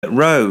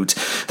Road.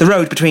 The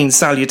road between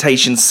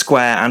Salutation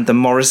Square and the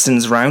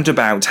Morrison's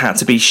roundabout had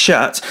to be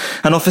shut.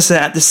 An officer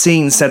at the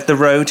scene said the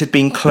road had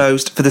been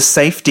closed for the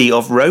safety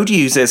of road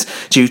users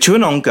due to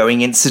an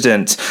ongoing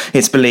incident.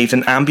 It's believed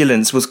an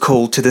ambulance was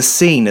called to the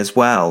scene as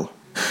well.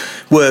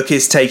 Work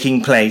is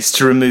taking place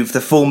to remove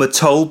the former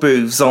toll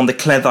booths on the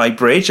Cleddau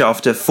Bridge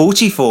after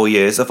 44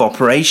 years of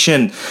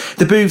operation.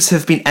 The booths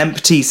have been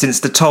empty since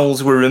the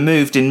tolls were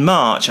removed in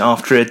March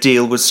after a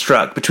deal was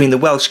struck between the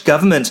Welsh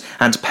Government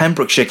and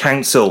Pembrokeshire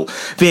Council.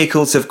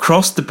 Vehicles have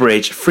crossed the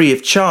bridge free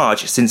of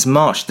charge since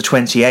March the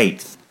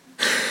 28th.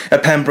 A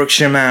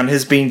Pembrokeshire man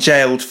has been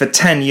jailed for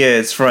 10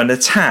 years for an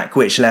attack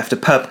which left a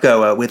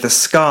pub-goer with a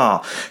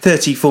scar.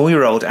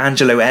 34-year-old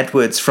Angelo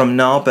Edwards from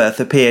Narberth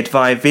appeared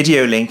via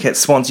video link at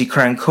Swansea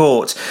Crown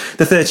Court.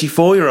 The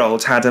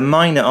 34-year-old had a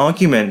minor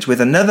argument with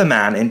another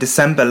man in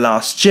December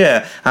last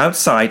year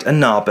outside a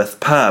Narberth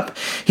pub.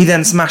 He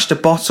then smashed a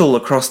bottle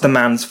across the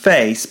man's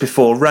face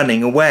before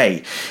running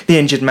away. The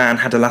injured man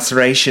had a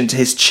laceration to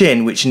his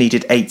chin which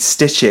needed 8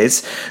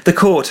 stitches. The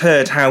court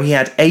heard how he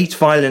had 8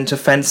 violent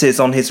offences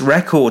on his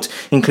record,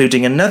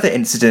 including another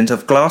incident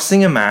of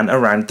glassing a man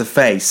around the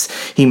face.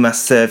 He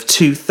must serve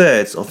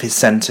 2/3 of his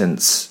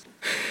sentence.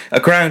 A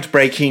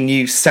groundbreaking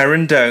new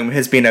Serendome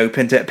has been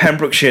opened at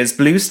Pembrokeshire's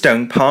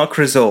Bluestone Park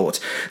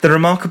Resort. The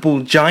remarkable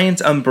giant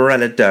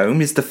umbrella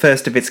dome is the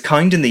first of its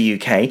kind in the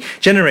UK,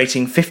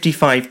 generating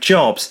 55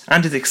 jobs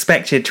and is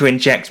expected to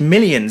inject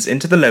millions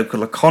into the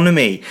local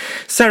economy.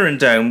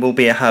 Serendome will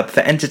be a hub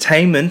for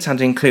entertainment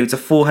and includes a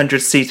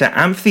 400-seater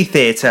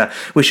amphitheatre,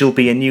 which will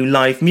be a new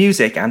live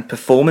music and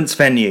performance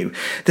venue.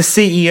 The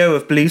CEO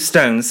of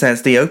Bluestone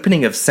says the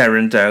opening of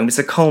Serendome is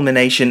a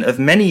culmination of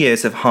many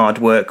years of hard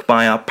work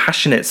by our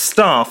passionate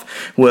staff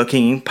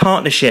working in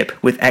partnership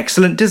with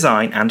excellent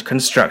design and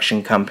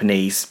construction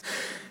companies.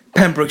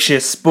 Pembrokeshire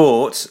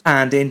Sport,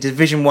 and in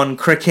Division 1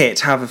 cricket,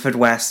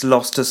 Haverfordwest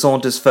lost to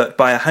Saundersfoot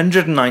by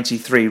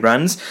 193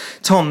 runs.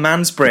 Tom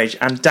Mansbridge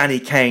and Danny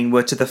Kane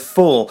were to the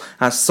fore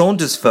as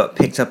Saundersfoot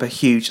picked up a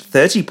huge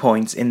 30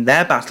 points in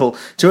their battle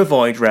to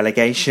avoid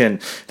relegation.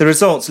 The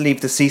results leave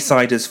the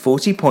Seasiders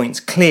 40 points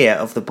clear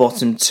of the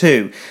bottom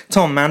 2.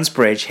 Tom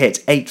Mansbridge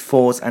hit 8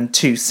 fours and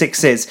 2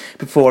 sixes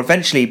before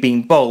eventually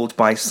being bowled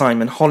by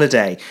Simon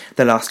Holliday.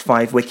 The last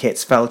 5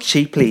 wickets fell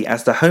cheaply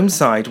as the home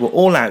side were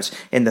all out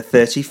in the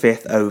 35th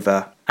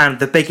over. And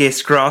the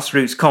biggest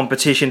grassroots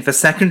competition for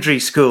secondary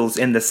schools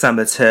in the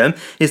summer term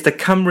is the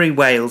Cymru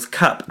Wales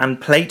Cup and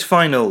Plate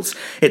Finals.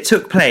 It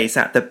took place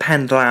at the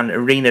Pendlan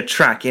Arena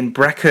track in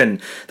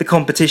Brecon. The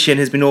competition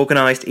has been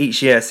organised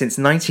each year since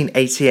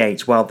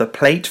 1988, while the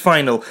Plate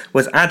Final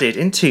was added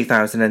in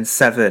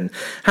 2007.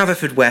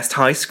 Haverfordwest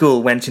High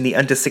School went in the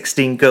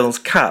Under-16 Girls'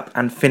 Cup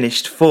and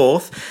finished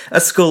 4th.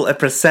 A school at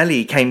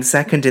Preseli came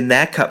second in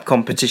their cup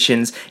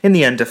competitions in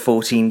the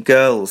Under-14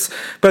 Girls.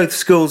 Both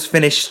schools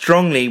finished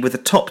strongly with a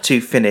top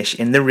 2 finish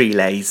in the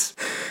relays.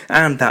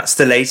 And that's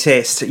the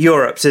latest.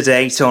 You're up to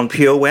date on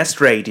Pure West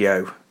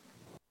Radio.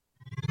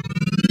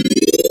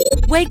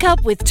 Wake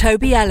up with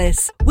Toby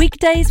Ellis.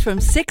 Weekdays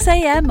from 6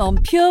 a.m. on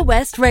Pure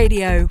West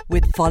Radio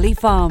with Folly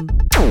Farm.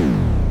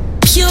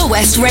 Pure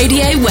West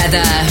Radio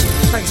weather.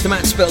 Thanks to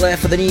Matt Spill there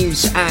for the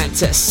news at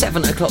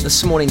 7 o'clock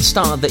this morning.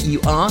 Star that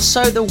you are.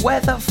 So the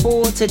weather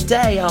for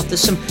today, after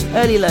some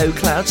early low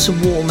clouds,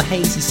 some warm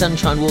hazy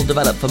sunshine will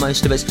develop for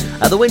most of us.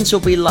 The winds will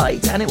be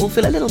light and it will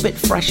feel a little bit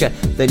fresher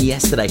than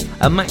yesterday.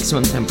 A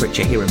maximum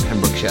temperature here in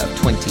Pembrokeshire of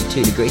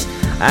 22 degrees.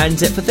 And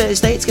for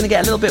Thursday, it's going to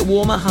get a little bit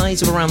warmer,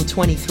 highs of around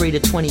 23 to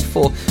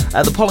 24.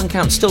 The pollen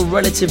count's still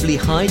relatively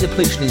high, the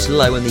pollution is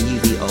low and the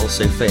UV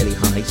also fairly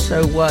high.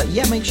 So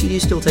make sure you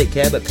still take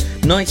care, but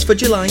nice for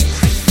July.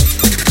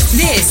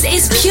 This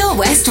is Pure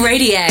West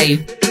Radio.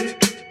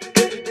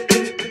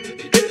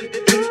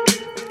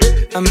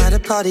 I'm at a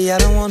party I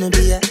don't wanna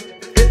be at,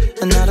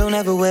 and I don't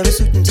ever wear a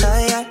suit and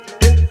tie at.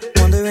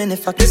 Wondering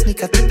if I can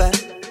sneak out the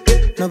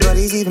back.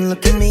 Nobody's even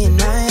looking me in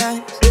my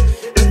eyes.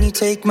 When you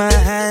take my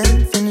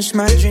hand, finish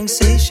my drink,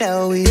 say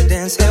shall we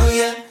dance? Hell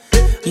yeah.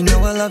 You know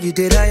I love you,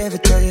 did I ever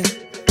tell you?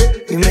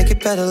 You make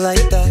it better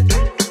like that.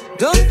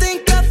 Don't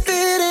think I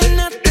fit in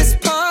at this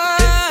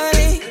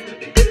party.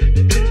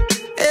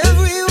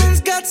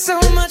 Everyone's got so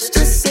much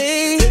to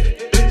say.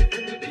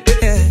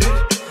 Yeah,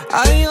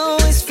 I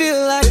always feel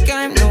like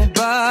I'm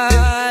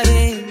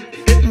nobody.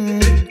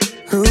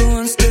 Who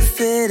wants to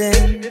fit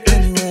in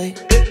anyway?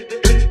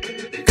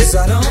 'Cause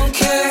I don't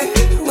care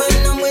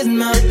when I'm with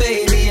my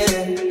baby,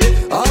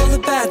 yeah. All the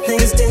bad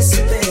things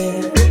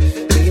disappear.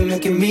 You're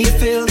making me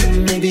feel that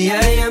maybe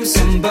I am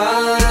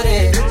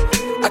somebody.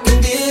 I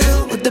can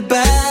deal with the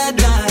bad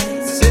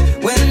nights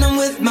when I'm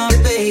with my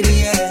baby,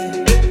 yeah.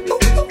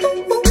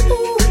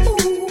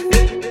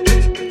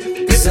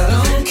 'Cause I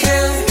don't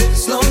care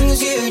as long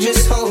as you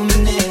just hold me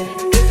near.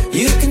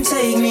 You can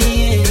take me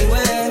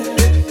anywhere.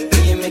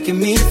 You're making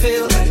me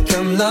feel like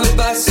I'm loved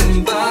by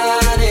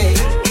somebody.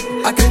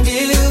 I can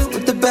deal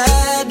with the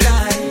bad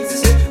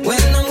nights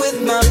when I'm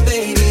with my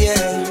baby,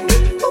 yeah.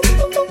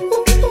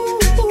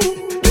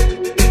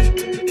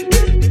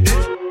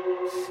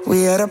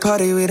 We at a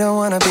party we don't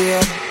wanna be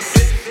at.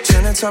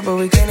 Trying to talk, but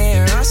we can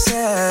hear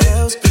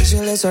ourselves.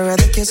 Pictureless, I'd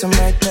rather kiss them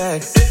right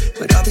back.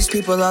 With all these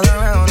people all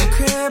around, I'm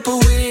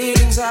crippled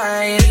with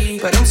anxiety.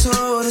 But I'm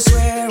told it's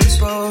where I'm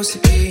supposed to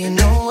be. You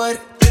know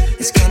what?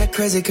 It's kinda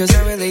crazy, cause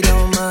I really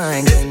don't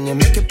mind. Can you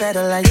make it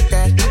better like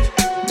that?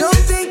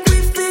 Don't think we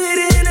fit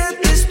in at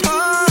this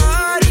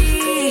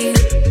party.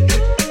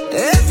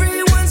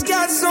 Everyone's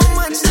got so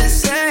much to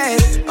say.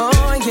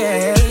 Oh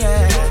yeah,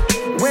 yeah.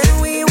 When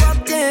we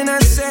walked in, I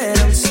said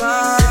I'm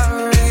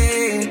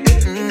sorry.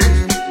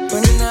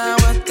 But now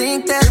I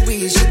think that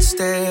we should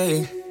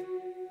stay.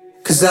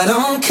 Cause I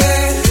don't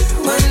care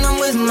when I'm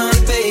with my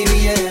baby,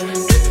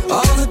 yeah.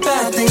 All the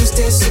bad things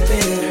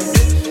disappear.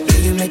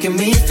 You're making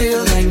me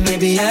feel like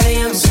maybe I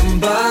am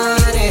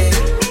somebody.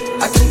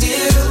 I can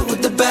deal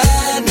with the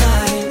bad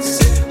nights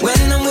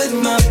when I'm with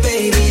my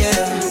baby,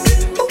 yeah.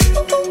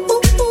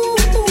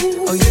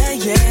 Oh yeah,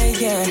 yeah,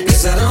 yeah.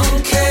 Cause I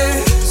don't care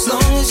as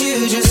long as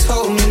you just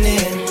hold me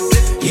near.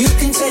 You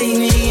can take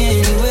me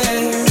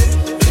anywhere.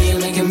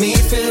 You're making me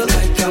feel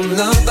like I'm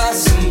loved by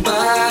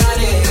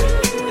somebody.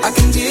 I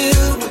can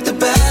deal with the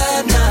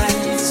bad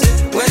nights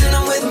when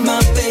I'm with my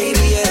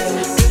baby, yeah.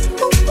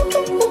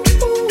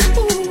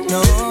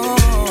 No,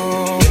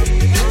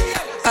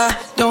 I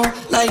don't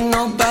like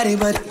nobody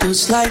but you.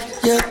 It's like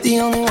you're the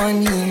only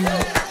one here.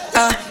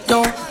 I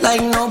don't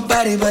like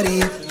nobody but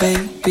you,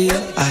 baby.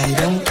 I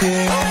don't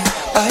care.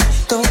 I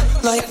don't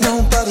like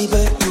nobody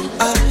but you.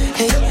 I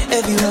hate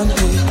everyone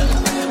here.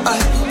 I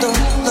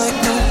don't like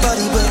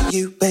nobody but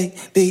you,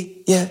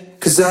 baby, yeah.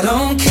 Cause I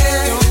don't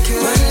care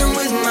when I'm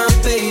with my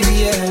baby,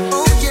 yeah.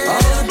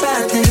 All the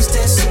bad things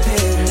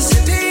disappear.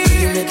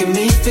 You're making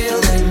me feel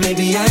like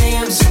maybe I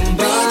am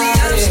somebody.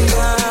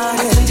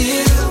 I can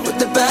deal with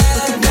the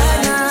bad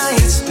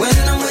nights when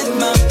I'm with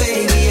my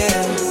baby,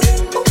 yeah.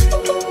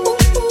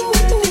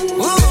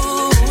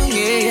 Ooh,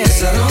 yeah.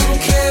 Cause I don't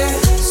care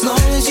as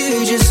long as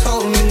you just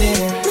hold me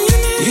near.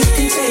 You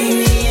can take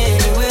me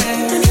anywhere.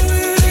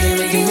 You're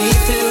making me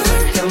feel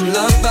like I'm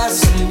loved by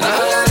somebody.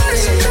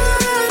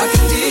 I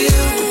can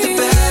deal with the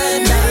bad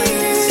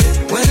nights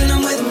when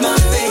I'm with my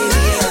baby,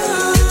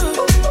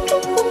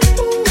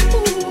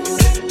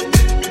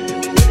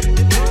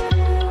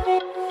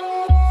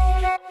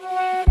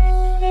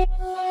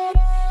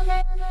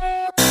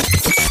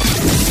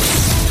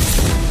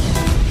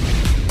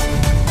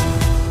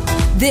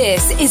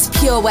 This is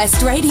Pure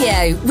West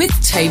Radio with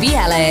Toby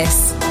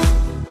Ellis.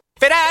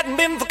 If it hadn't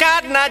been for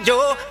Cotton Eye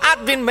Joe,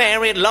 I'd been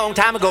married a long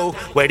time ago.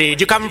 Where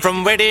did you come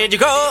from? Where did you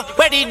go?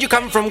 Where did you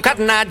come from,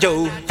 Cotton Eye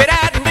Joe? If it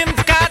hadn't been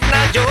for Cotton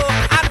Eye Joe,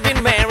 I'd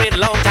been married a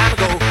long time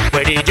ago.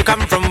 Where did you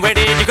come from? Where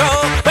did you go?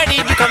 Where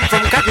did you come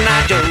from, Cotton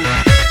Eye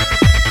Joe?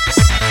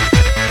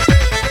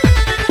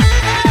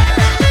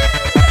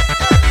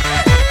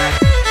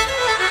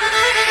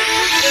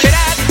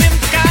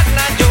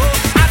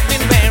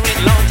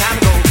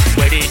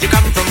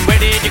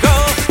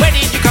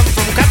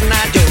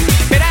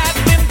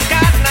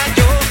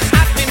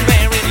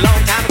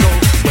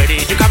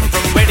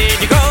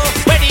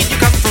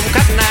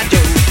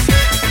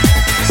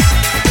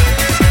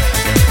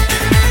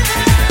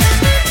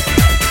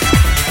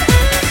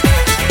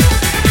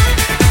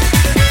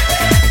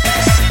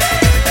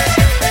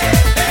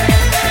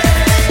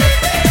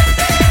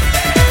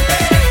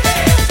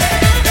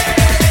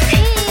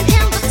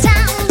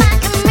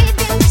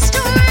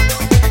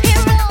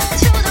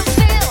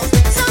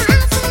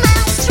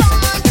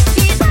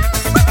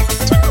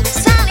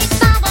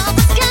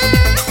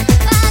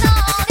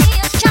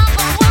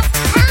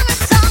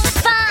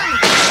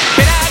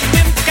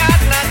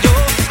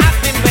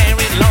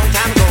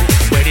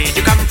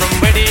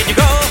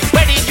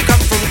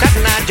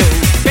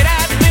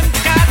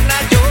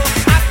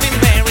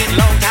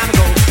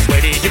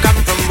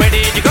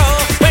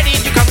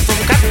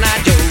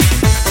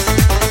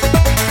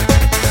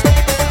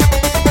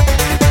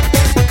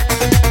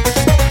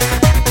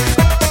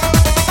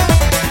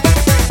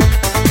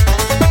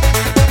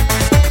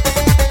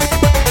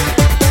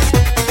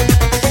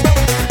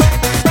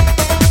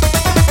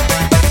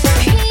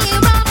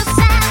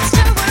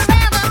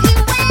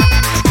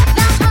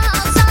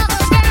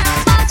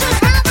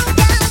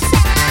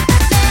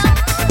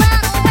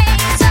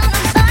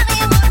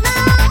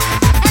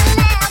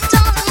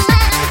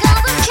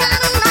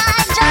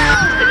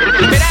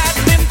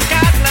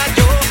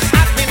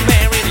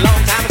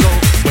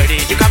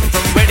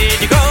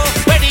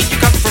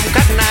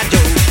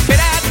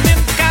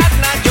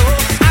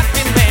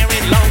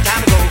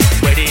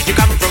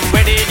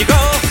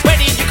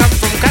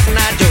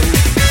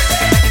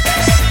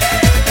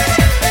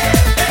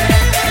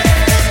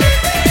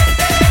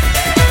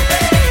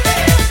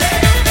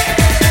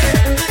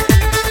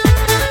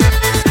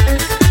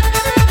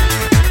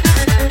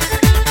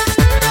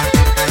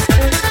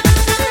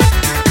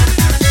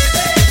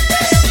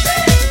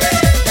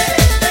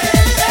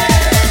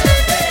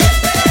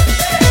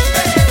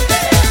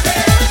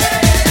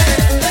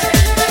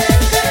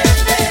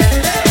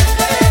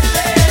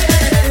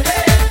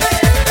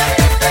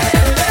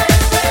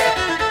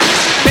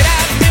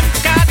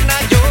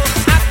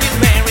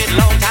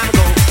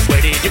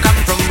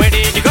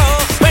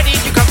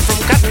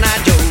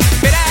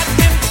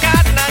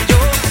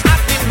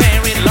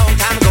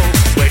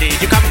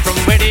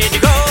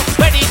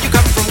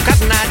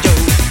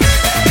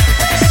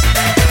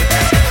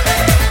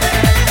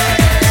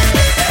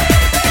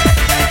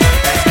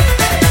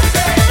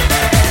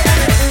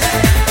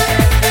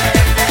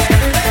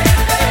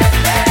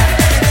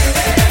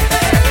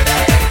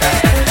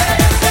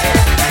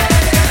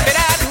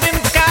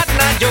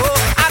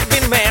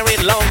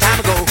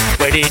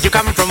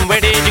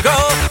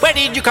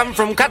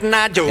 from Cotton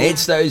Eye Joe?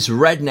 It's those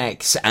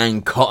Rednecks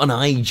and Cotton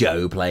Eye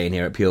Joe playing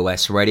here at Pure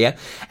West Radio.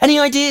 Any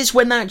ideas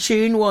when that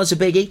tune was a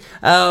biggie?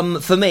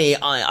 For me,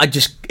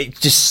 it's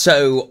just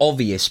so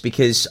obvious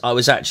because I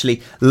was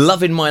actually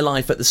loving my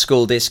life at the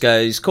school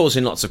discos,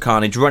 causing lots of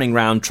carnage, running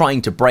around,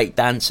 trying to break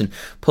dance and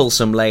pull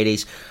some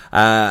ladies.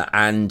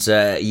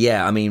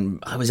 I mean,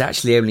 I was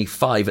actually only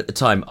 5 at the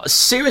time.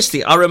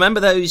 Seriously, I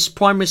remember those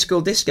primary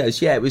school discos.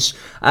 Yeah, it was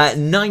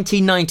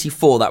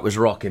 1994 that was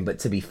rocking, but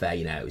to be fair,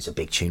 you know, it was a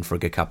big tune for a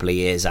good couple of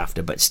years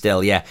after, but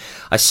still, yeah,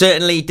 I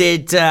certainly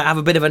did have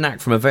a bit of a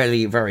knack from a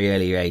very, very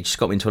early age. It's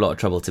got me into a lot of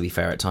trouble, to be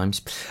fair, at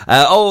times.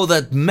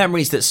 The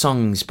memories that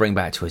songs bring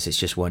back to us, it's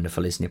just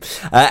wonderful, isn't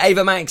it?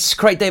 Ava Max,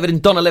 Craig David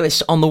and Donna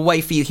Lewis on the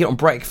way for you here on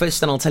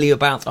Breakfast, and I'll tell you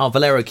about our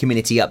Valero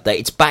community update.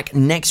 It's back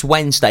next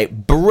Wednesday.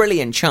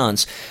 Brilliant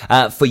chance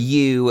for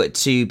you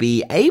to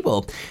be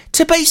able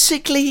to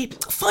basically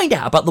find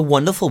out about the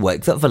wonderful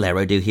work that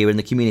Valero do here in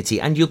the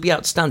community, and you'll be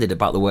outstanding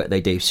about the work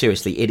they do.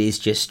 Seriously, it is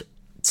just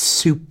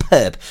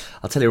superb.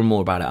 I'll tell you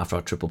more about it after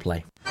our triple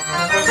play.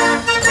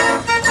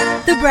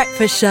 The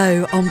Breakfast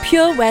Show on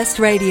Pure West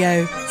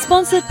Radio,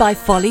 sponsored by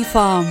Folly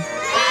Farm.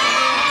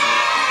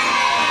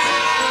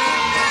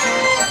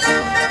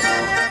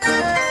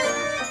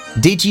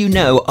 Did you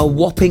know a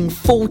whopping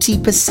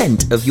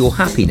 40% of your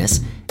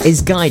happiness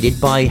is guided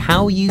by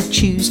how you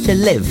choose to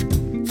live?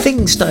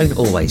 Things don't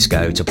always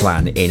go to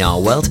plan in our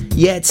world,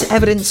 yet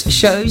evidence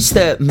shows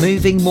that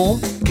moving more,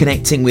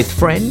 connecting with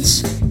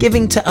friends,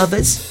 giving to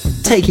others,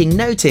 taking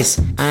notice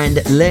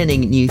and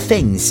learning new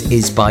things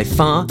is by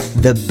far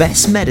the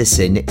best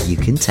medicine you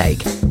can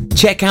take.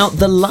 Check out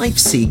the Life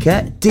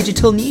Seeker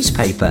digital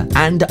newspaper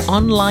and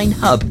online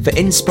hub for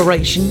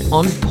inspiration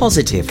on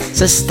positive,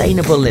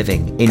 sustainable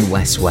living in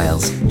West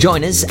Wales.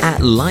 Join us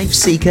at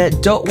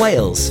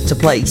lifeseeker.wales to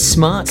play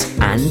smart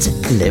and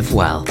live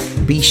well.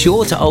 Be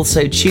sure to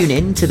also tune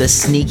in to the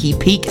Sneaky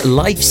Peek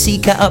Life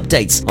Seeker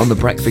updates on The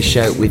Breakfast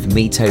Show with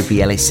me,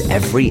 Toby Ellis,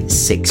 every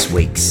 6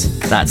 weeks.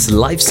 That's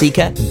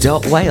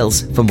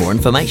lifeseeker.wales for more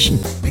information.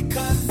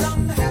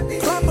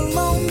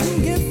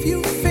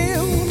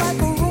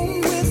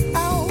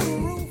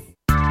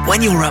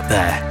 When you're up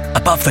there,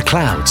 above the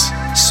clouds,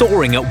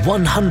 soaring at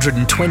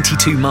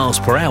 122 miles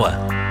per hour,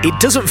 it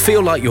doesn't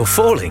feel like you're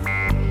falling.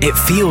 It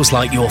feels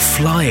like you're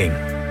flying.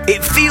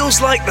 It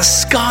feels like the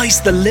sky's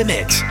the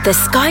limit. The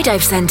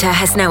Skydive Centre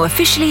has now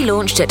officially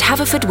launched at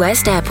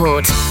Haverfordwest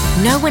Airport.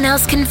 No one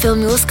else can film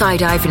your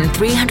skydive in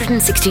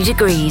 360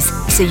 degrees,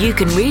 so you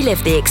can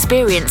relive the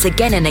experience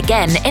again and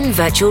again in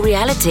virtual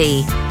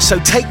reality. So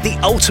take the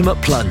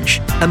ultimate plunge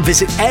and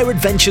visit Air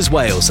Adventures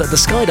Wales at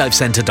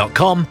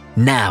theskydivecentre.com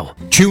now.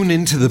 Tune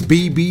in to the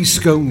BB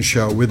Scone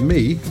Show with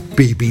me,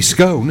 BB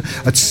Scone,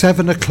 at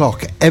 7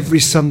 o'clock every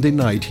Sunday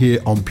night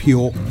here on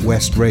Pure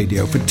West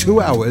Radio for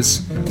 2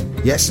 hours.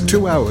 Yes,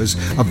 2 hours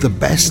of the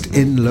best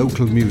in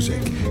local music,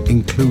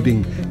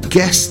 including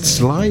guests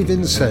live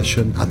in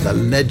session and the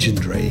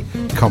legendary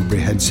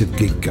Comprehensive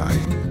Gig Guide.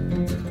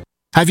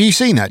 Have you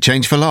seen that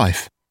Change for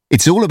Life?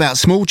 It's all about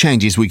small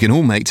changes we can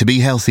all make to be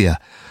healthier,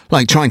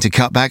 like trying to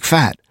cut back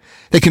fat.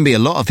 There can be a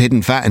lot of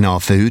hidden fat in our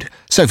food,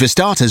 so for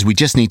starters we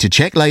just need to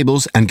check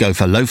labels and go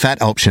for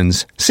low-fat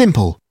options.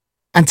 Simple.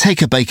 And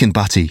take a bacon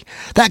butty.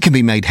 That can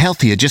be made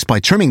healthier just by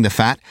trimming the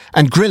fat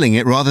and grilling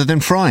it rather than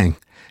frying.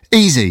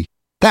 Easy.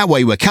 That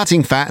way we're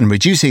cutting fat and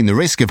reducing the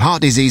risk of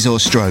heart disease or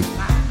stroke.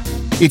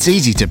 It's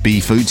easy to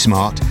be food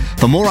smart.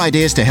 For more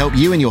ideas to help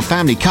you and your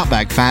family cut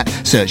back fat,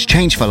 search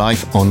Change for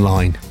Life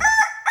online.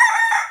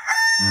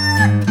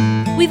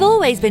 We've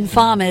always been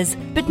farmers,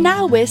 but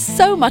now we're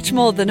so much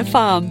more than a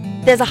farm.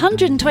 There's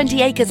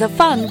 120 acres of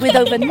fun with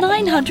over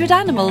 900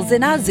 animals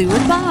in our zoo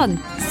and barn.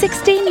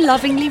 16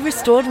 lovingly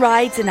restored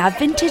rides in our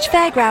vintage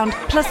fairground,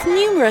 plus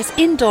numerous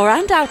indoor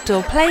and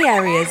outdoor play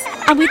areas.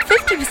 And with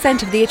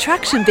 50% of the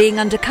attraction being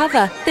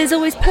undercover, there's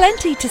always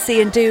plenty to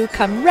see and do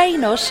come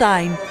rain or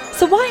shine.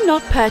 So why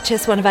not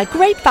purchase one of our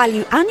great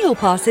value annual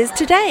passes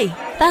today?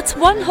 That's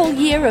 1 whole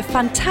year of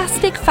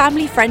fantastic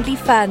family-friendly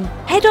fun.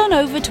 Head on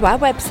over to our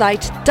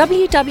website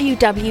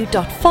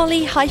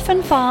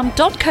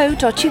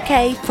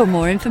www.folly-farm.co.uk for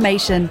more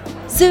information.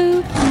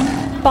 Zoo,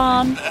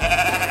 barn,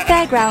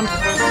 fairground,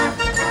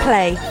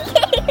 play.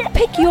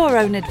 Pick your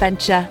own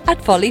adventure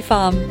at Folly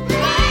Farm.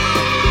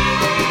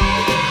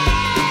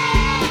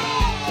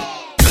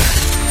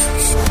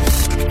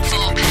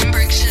 For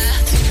Pembrokeshire,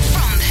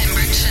 from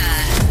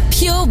Pembrokeshire,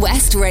 Pure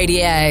West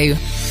Radio.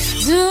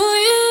 Do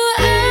you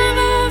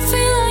ever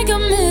feel like a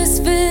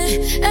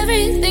misfit?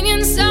 Everything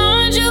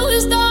inside you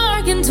is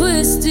dark and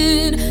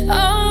twisted.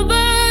 Oh,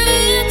 but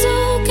it's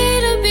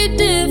okay to be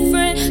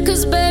different,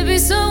 'cause baby,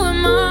 so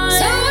am I.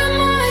 So am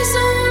I, so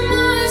am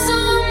I, so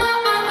am I.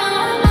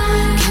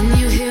 Can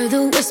you hear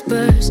the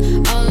whispers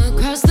all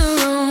across the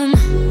room?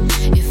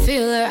 You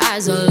feel her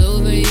eyes all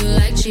over you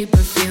like cheap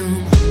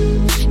perfume.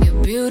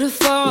 You're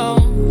beautiful,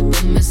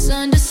 but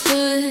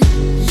misunderstood.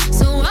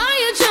 So why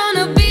you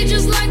tryna be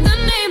just like the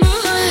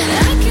neighborhood?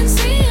 I can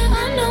see it, I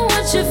know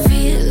what you're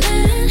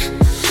feeling.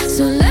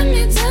 So let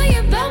me tell you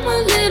about my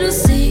little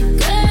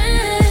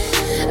secret.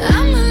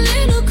 I'm a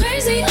little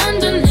crazy under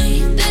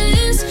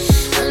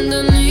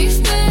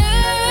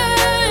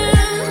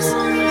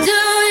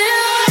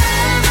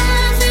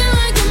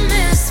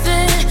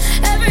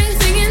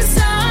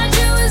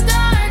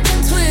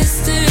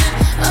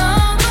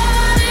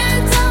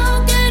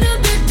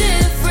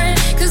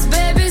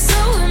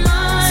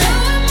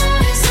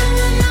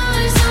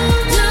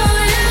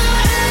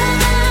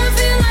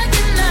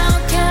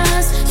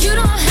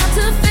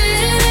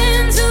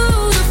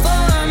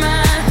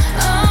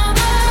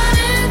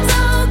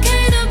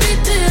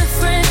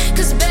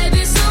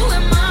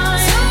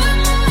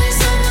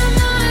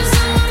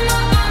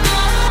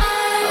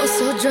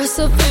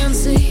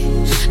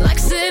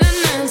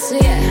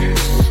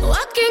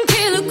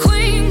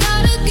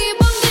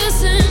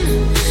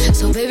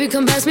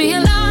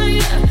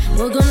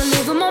We're gonna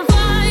leave them on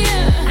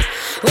fire.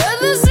 We're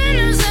the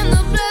sinners and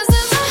the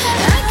blessings.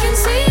 I can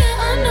see it,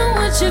 I know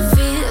what you're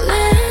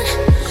feeling.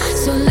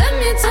 So let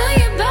me tell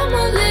you about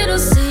my little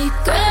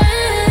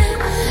secret.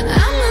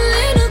 I'm a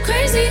little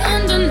crazy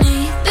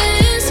underneath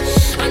this.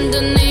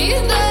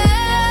 Underneath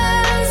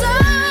this.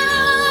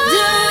 Do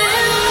you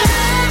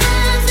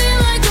ever feel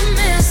like a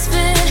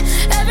misfit?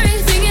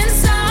 Everything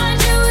inside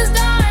you is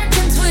dark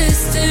and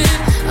twisted.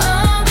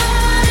 Oh,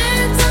 but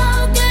it's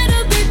okay to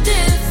be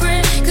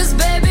different. 'Cause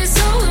baby,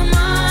 so am I.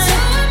 So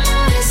am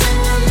I, so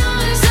am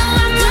I, so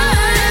am I.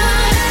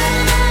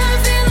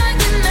 Feel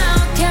like an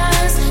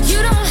outcast. You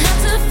don't have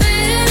to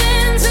fit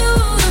into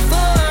the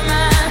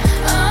format.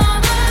 Oh,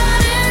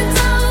 but it's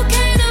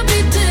okay to be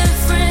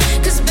different.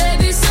 'Cause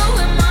baby, so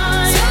am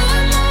I. So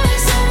am I,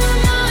 so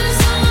am I,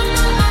 so am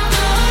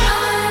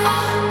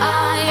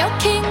I. You're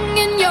king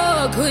and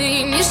you're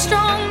queen. You're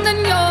strong then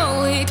you're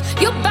weak.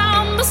 You're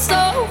bound but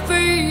so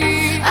free.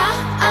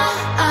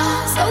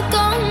 So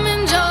come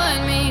and join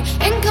me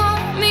and call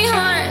me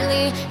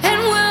Hartley, and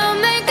we'll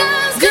make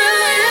us good.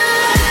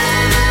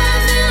 Do you ever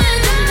feel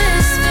like a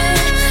misfit?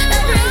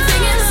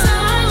 Everything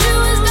inside you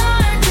is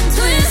dark and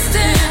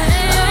twisted.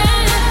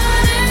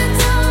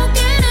 It's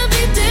okay to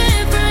be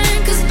different.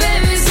 'Cause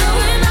baby, so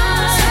am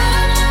I.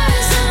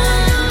 So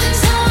am I,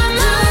 so am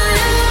I.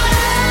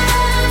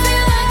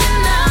 Feel like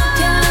an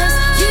outcast.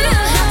 You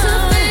don't have to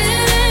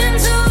fit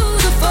into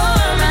the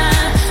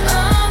format.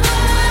 Oh,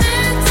 but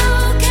it's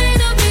okay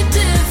to be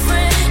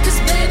different. 'Cause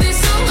baby,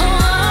 so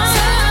am I.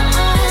 So am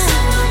I, so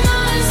am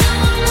I, so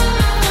am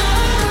I.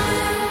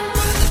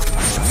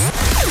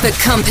 For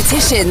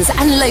competitions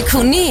and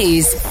local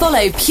news,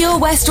 follow Pure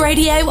West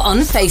Radio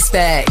on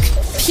Facebook.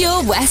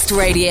 Pure West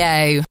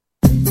Radio.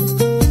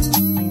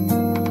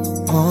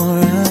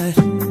 Alright.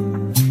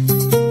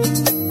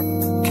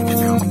 Can you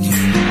feel me?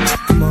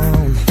 Come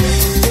on.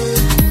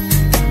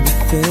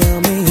 Feel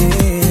me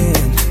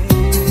in.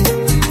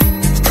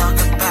 Let's talk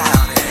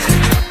about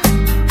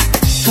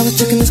it. I was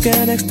checking this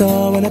girl next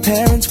door when her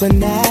parents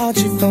went out.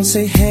 She phone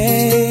say,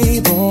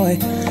 hey boy,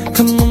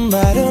 come on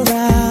right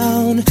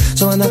around.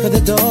 So I knock at the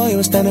door, he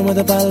was standing with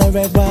a bottle of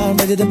red wine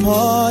ready to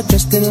pour,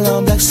 dressed in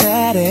long black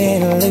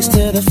satin, laced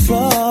to the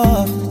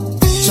floor.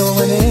 So I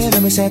went in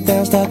and we sat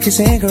down, started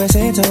kissing,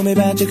 caressing, told me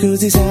about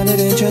jacuzzi, sounded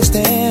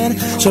interesting.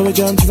 So we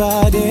jumped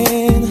right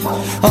in,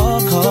 all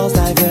calls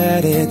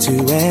diverted to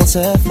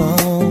answer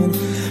phone.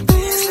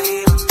 Please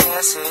leave a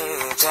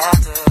message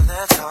after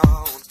the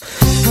tone.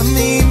 I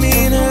mean, me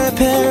and her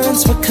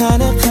parents were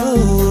kinda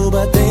cool,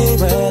 but they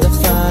were the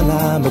fine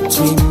line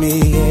between me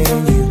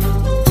and you.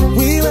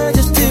 We were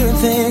just doing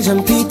things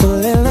and people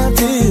in love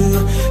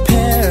do.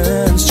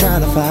 Parents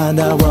trying to find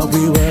out what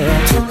we were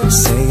up to.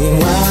 Saying,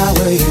 why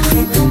were you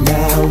creeping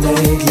round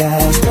late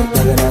last night?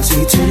 But then I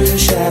see two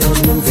shadows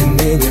moving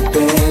in your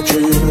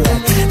bedroom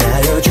light. Now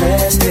you're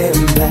dressed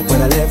in black.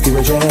 When I left you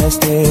were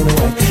dressed in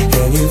white.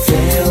 Can you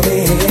feel me?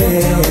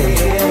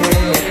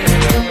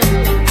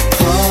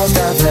 Calls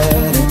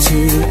diverted to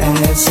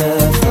answer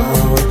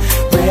phone.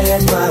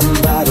 Red wine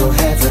bottle,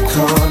 half the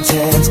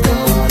contents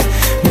gone.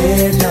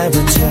 Midnight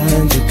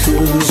return,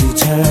 jacuzzi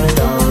turned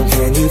on.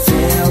 Can you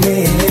feel me?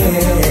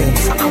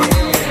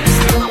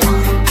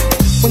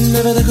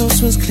 Whenever the coast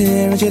was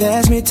clear and she'd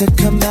ask me to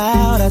come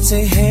out, I'd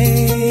say,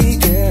 hey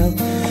girl,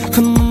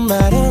 come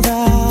right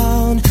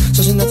around.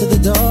 So she knocked at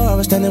the door, I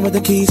was standing with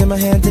the keys in my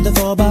hand to the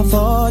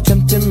 4x4.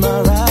 Jumped in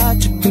my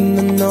ride, chicken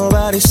and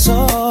nobody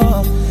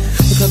saw.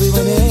 The club we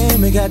went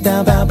in, we got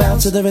down, bow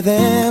to the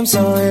rhythm.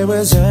 So it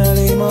was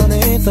early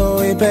morning, thought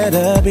we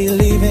better be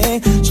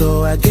leaving.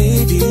 So I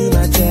gave you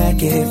my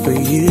jacket for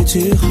you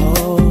to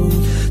hold.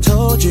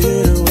 Told you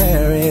to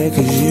wear it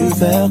 'cause you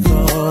felt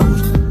cold.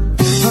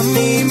 I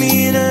mean,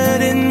 me and I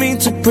didn't mean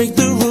to break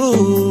the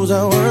rules.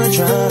 I weren't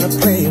trying to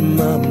play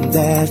mom and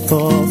dad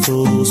for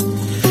fools.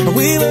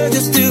 We were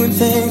just doing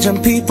things young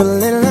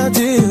people in love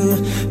do.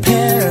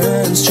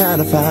 Parents trying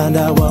to find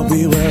out what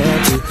we were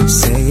up to.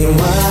 Saying,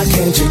 why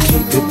can't you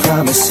keep your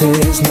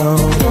promises? No,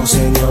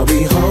 saying you'll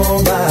be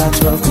home by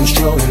 12, come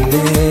strolling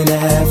in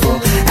at 4.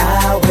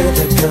 Out with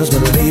the girls,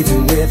 but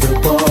leaving with the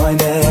boy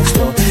next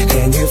door.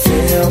 Can you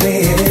feel me?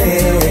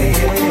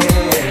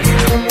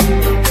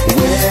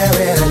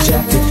 Wearing a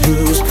jacket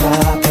whose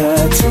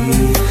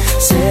property.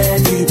 Said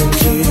you've been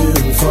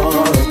queuing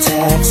for a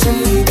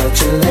taxi, but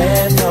you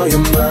left all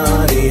your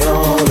money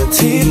on the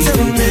TV.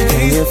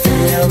 Can you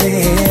feel me?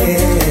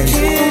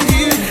 Can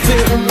you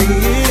feel me?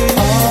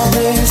 All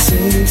they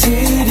seem to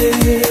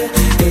do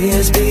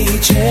is be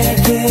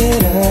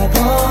checking up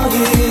on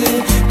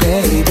you,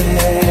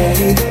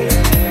 baby.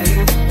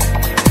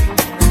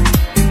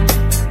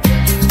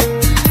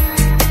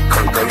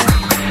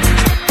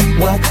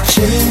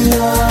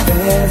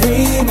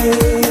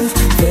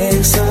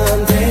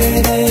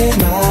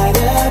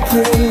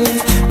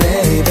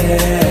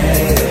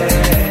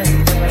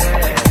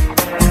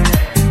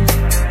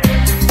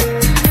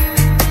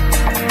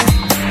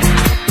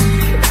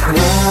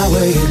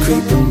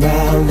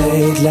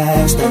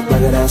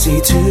 see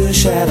two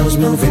shadows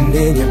moving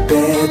in your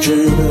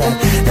bedroom light.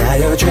 Now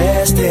you're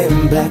dressed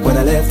in black. When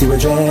I left you were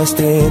dressed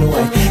in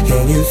white.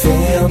 Can you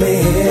feel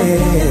me?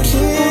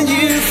 Can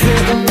you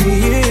feel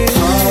me?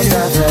 Paul's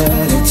not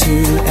ready to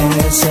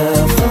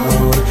answer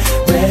phone.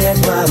 Red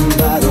wine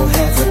bottle,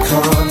 half the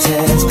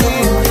contents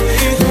gone.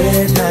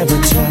 Midnight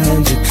return,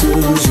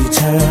 jacuzzi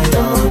turned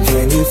on.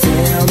 Can you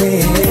feel me?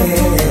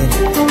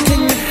 Can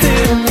you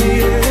feel me?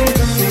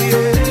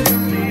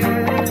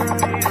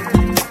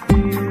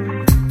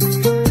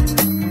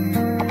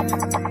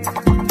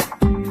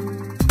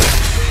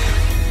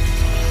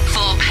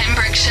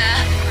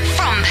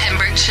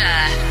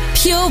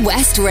 Pure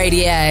West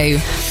Radio.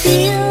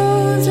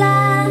 Feels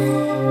like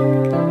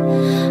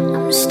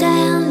I'm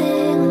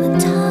standing on the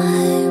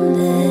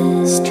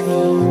timeless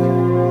stream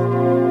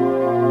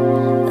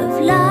of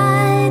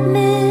light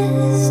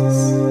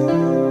mists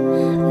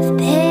of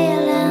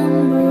pale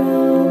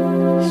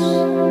ambrose.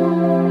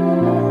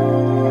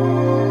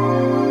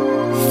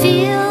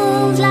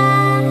 Feels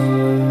like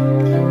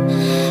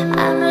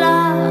I'm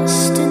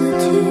lost in the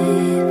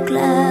deep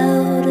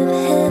cloud of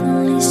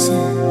heavenly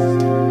scent.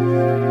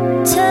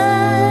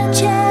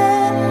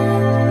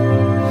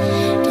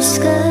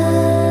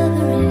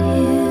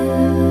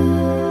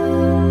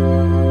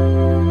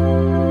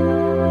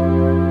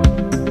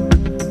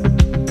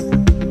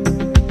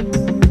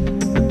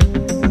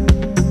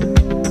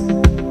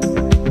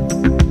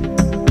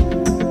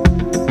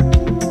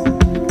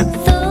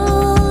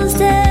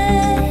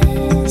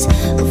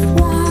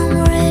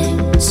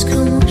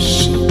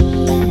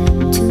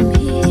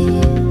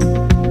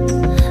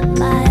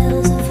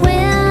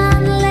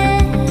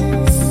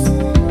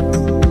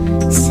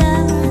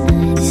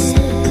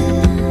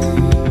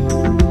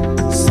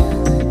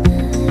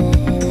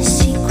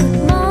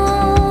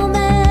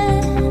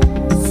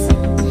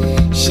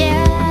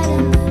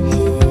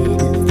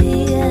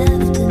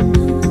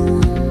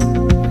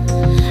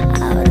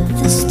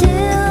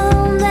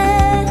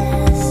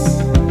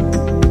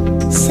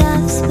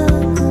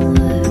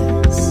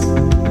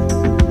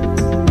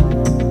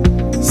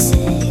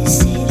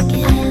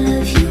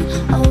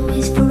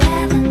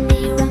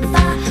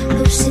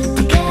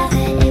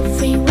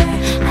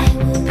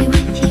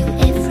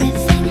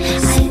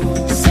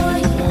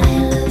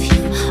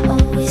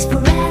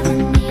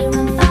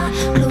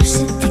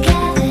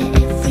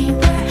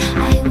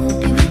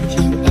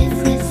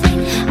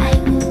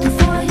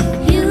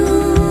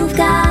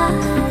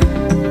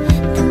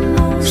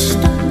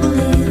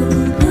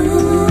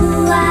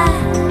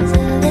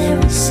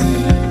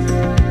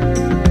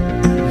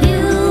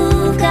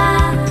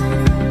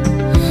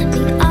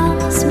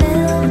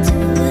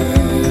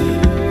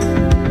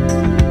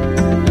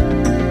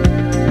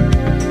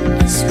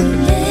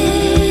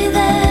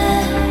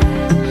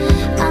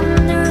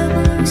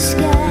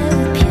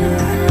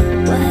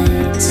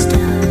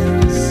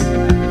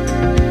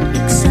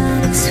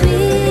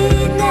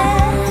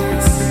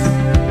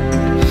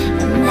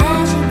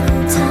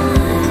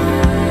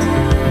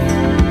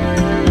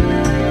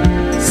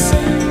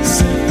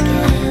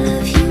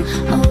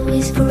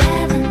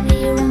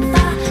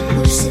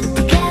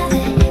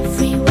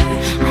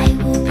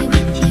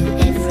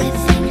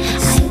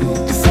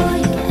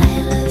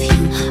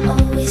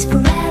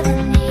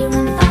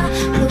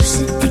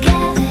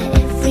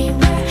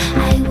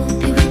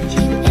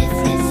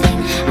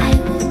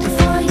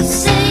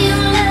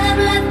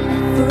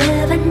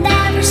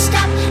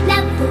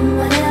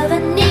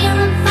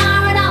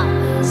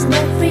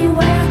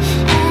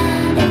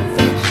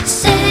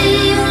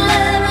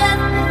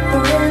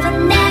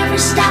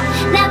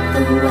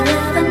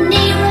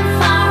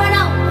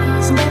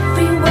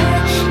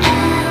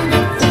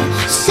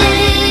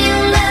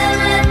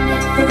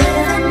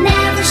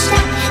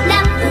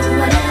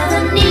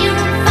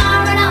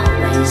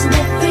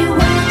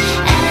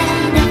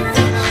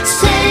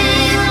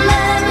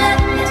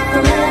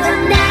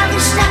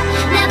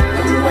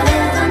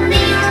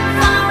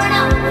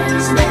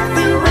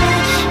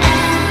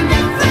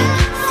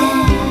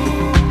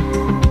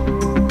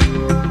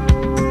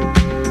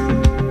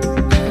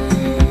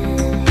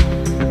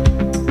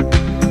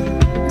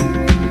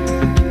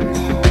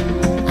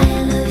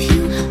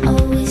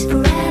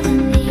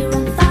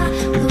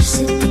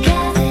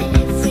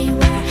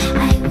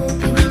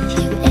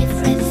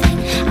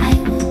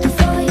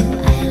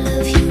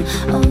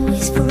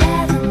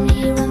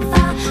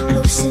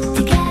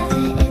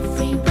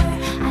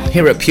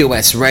 Here at Pure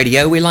West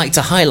Radio, we like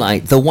to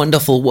highlight the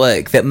wonderful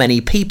work that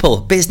many people,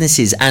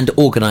 businesses and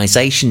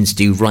organisations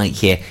do right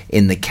here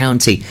in the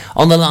county.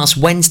 On the last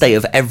Wednesday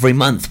of every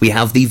month, we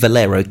have the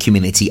Valero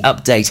Community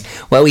Update,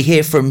 where we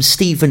hear from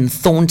Stephen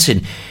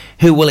Thornton,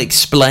 who will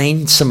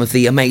explain some of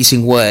the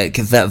amazing work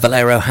that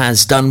Valero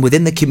has done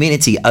within the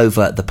community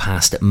over the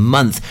past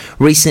month.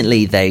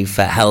 Recently, they've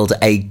held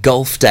a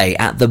golf day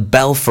at the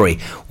Belfry,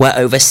 where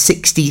over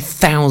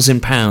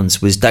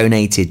 £60,000 was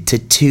donated to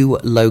 2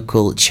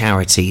 local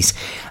charities.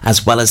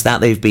 As well as that,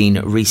 they've been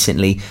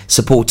recently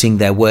supporting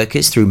their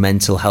workers through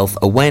Mental Health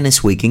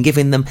Awareness Week and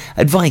giving them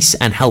advice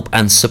and help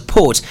and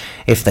support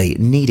if they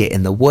need it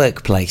in the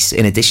workplace.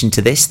 In addition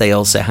to this, they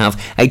also have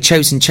a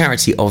chosen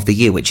charity of the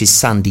year, which is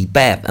Sandy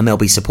Bear, and they'll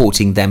be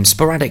supporting them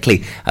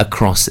sporadically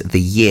across the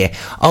year.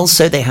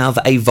 Also, they have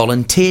a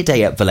volunteer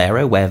day at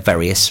Valero where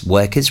various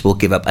workers will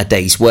give up a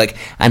day's work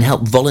and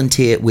help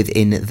volunteer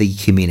within the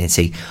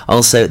community.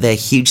 Also, they're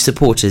huge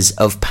supporters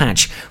of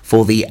Patch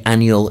for the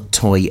annual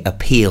Toy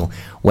Appeal,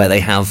 where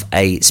they have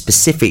a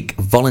specific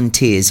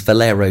Volunteers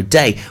Valero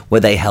Day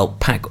where they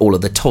help pack all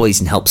of the toys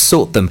and help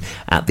sort them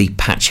at the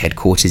Patch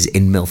headquarters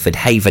in Milford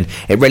Haven.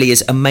 It really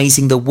is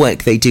amazing the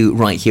work they do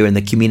right here in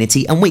the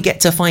community, and we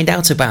get to find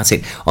out about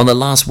it on the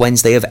last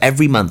Wednesday of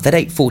every month at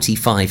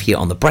 8:45 here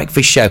on The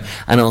Breakfast Show,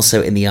 and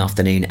also in the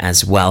afternoon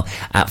as well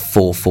at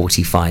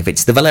 4:45.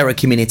 It's the Valero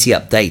Community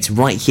Update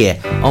right here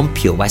on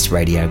Pure West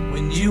Radio.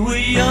 When you were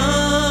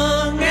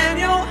young and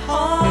your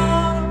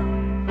heart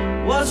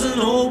was an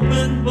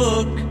open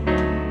book,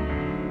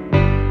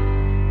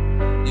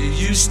 you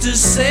used to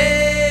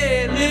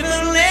say, live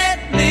and let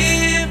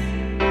live.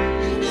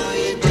 You know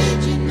you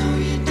did, you know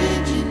you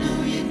did, you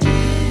know you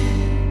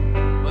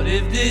did. But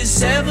if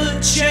this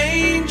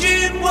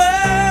ever-changing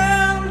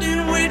world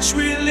in which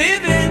we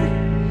live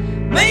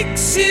in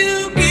makes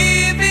you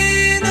give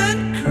in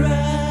and cry,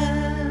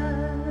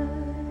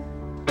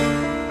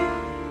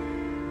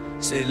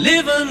 say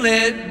live and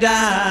let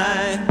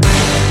die.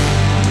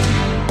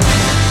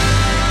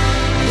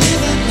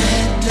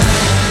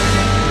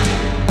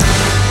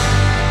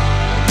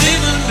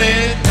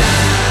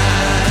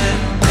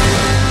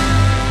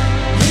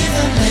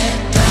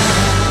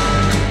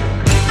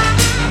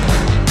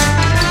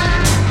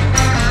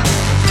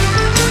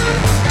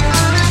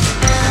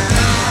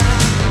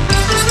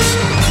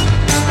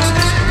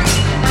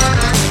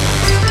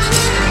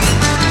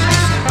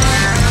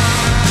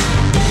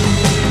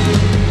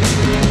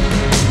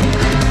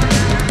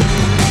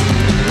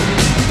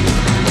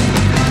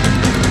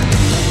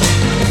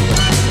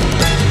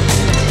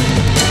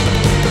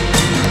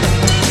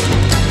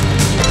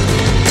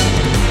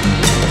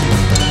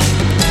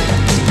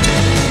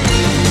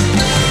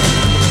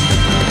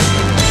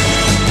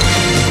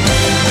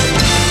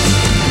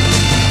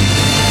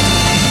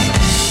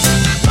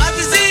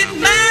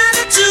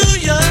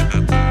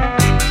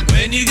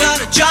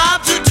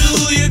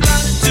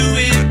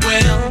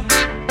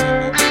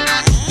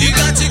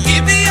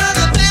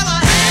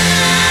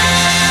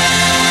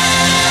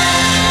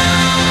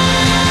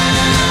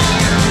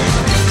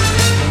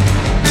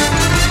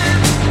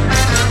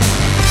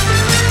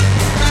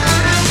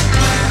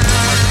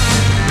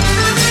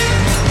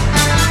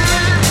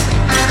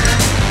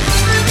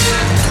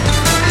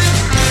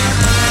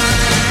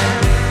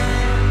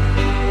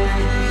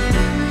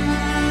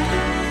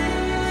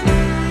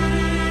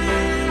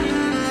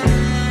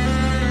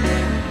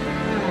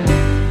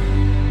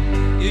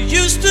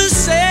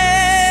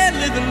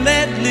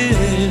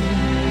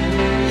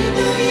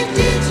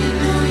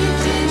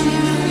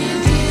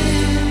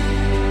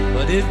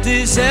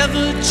 This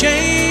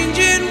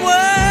ever-changing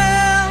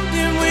world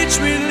in which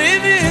we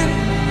live in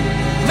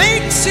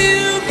makes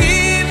you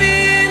give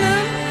in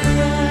and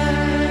cry,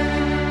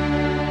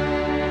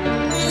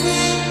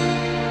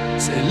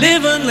 say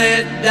live and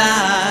let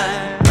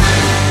die.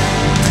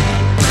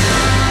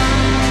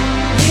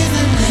 Live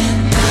and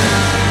let die.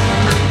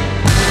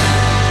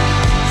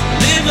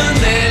 Live and let die. Live and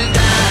let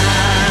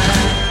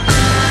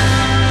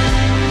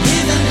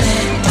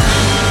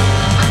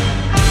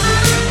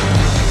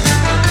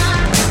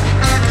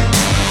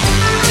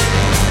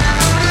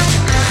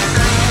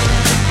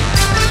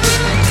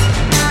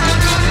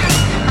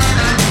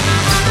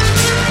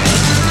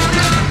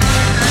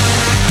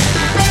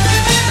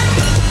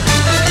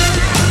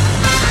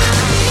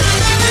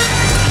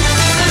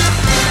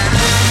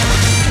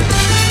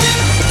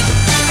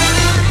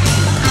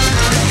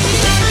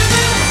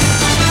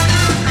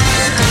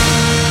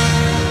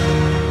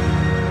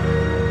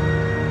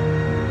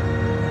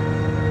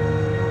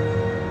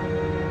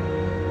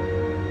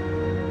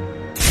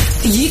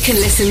You can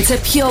listen to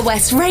Pure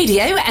West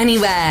Radio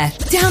anywhere.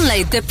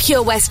 Download the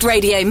Pure West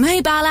Radio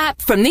mobile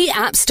app from the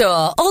App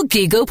Store or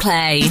Google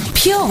Play.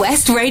 Pure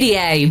West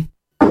Radio.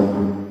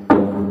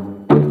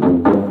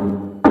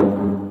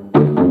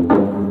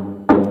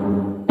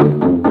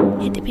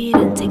 Hit the beat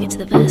and take it to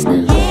the verse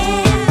now.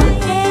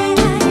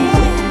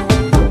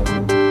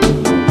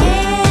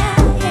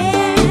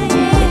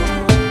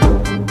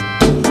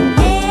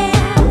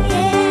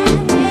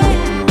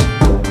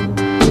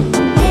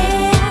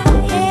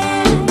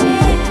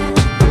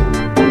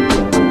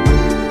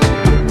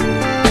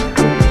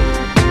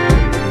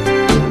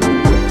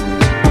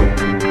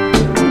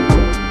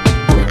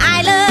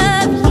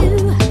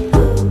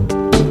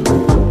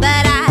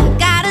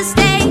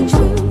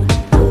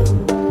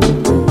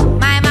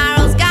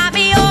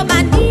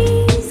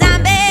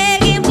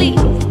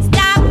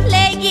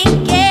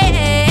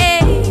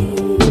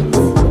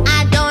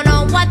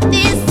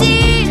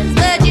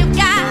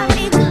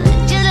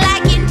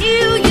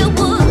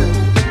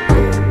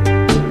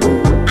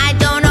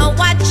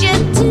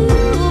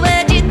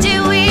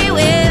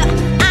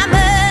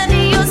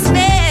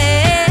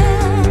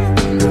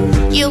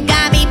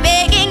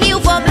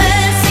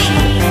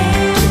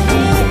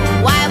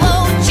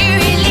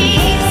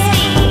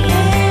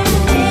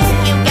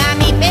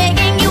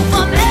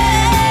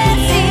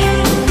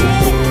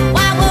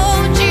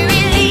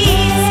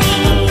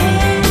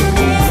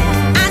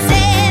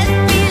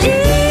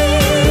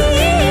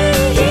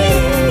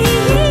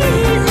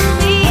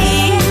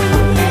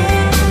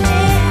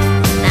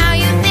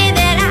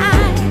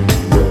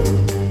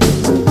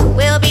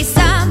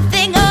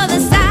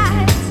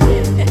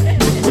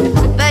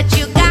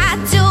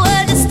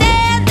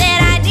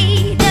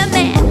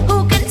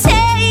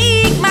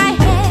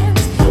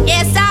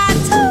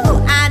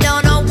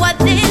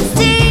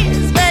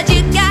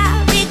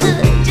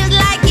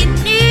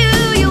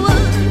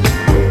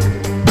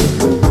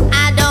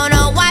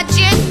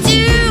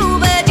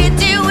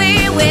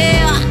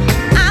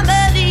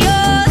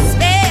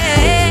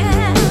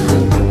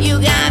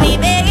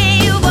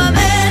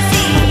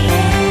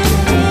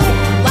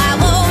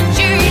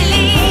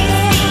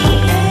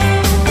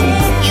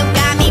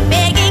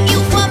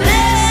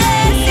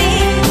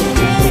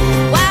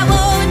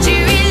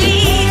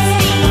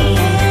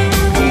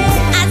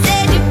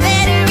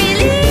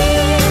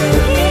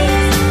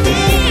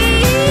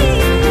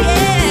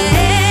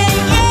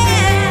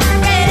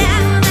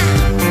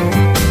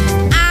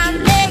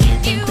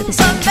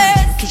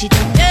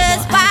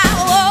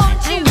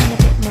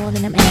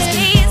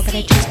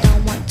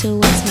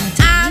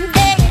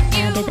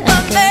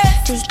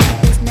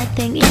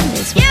 everything in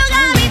this world. You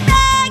got me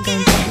begging,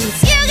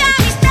 you got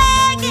me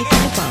begging,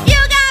 you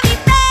got me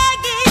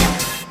begging.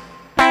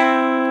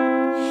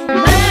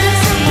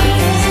 Mercy,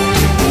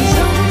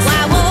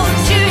 why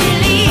won't you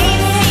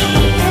release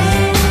me?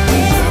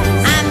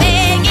 I'm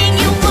begging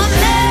you for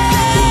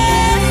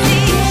mercy.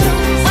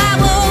 Why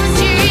won't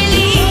you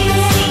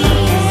release me?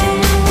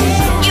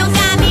 You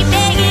got me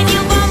begging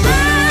you for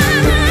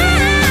mercy.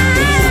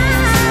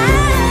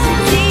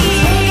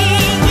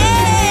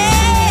 Yeah,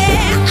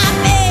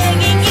 I'm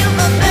begging you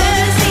for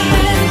mercy.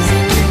 I'm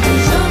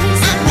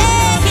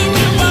begging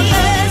you for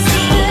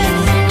mercy.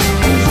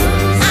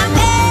 I'm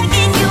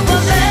begging you for mercy. I'm begging you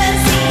for mercy.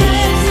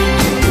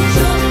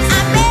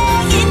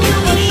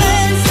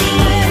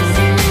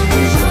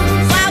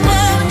 Why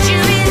won't you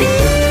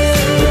release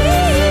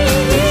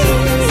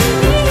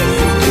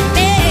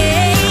me?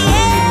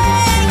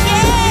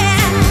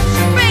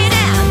 Right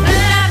now,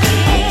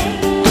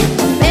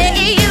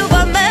 begging you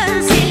for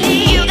mercy.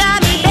 You got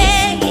me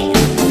begging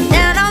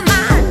down on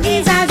my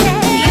knees. I said,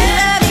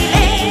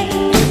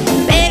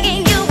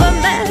 begging you for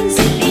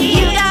mercy.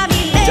 You got me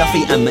begging.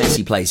 Duffy and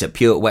Mercy plays at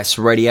Pure West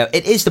Radio.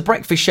 It is the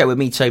breakfast show with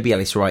me, Toby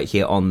Ellis, right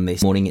here on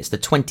this morning. It's the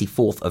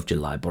 24th of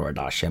July, Borod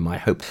Hashem, I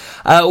hope.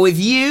 With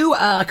you,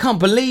 I can't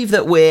believe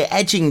that we're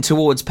edging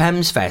towards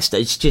Pems Fest.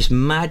 It's just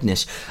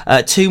madness.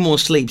 2 more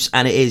sleeps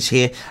and it is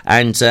here.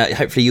 And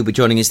hopefully you'll be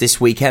joining us this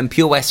weekend.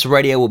 Pure West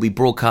Radio will be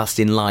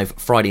broadcasting live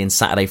Friday and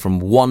Saturday from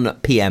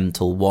 1 p.m.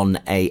 till 1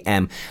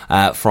 a.m.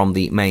 From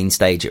the main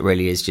stage. It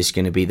really is just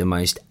going to be the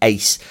most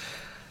ace.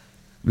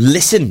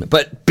 Listen,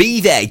 but be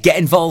there, get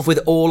involved with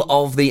all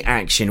of the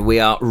action. We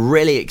are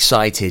really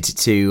excited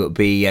to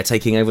be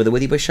taking over the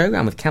Withy Bush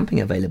Showground with camping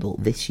available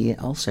this year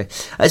also.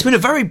 It's been a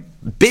very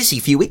busy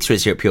few weeks for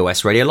us here at Pure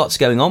West Radio. Lots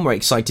going on. We're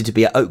excited to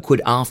be at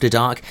Oakwood After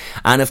Dark.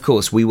 And of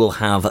course, we will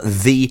have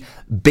the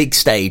big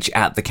stage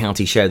at the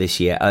county show this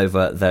year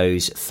over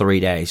those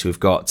 3 days. We've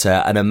got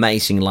an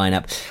amazing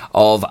lineup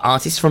of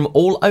artists from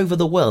all over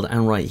the world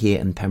and right here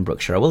in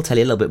Pembrokeshire. I will tell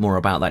you a little bit more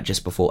about that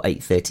just before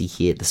 8:30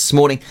 here this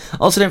morning.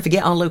 Also, don't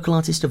forget our local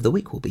artist of the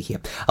week will be here.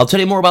 I'll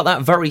tell you more about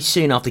that very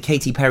soon after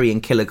Katy Perry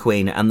and Killer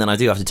Queen. And then I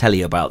do have to tell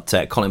you about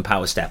Colin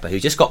Powerstepper, who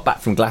just got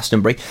back from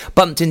Glastonbury.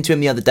 Bumped into him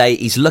the other day.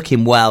 He's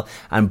looking well.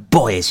 And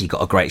boy, has he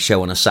got a great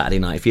show on a Saturday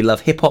night. If you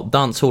love hip-hop,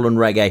 dancehall and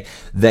reggae,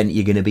 then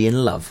you're going to be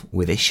in love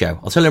with this show.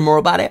 I'll tell you more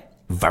about it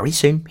very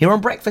soon here on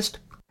Breakfast.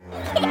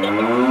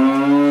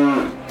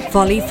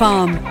 Folly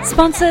Farm,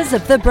 sponsors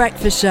of The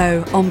Breakfast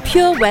Show on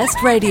Pure West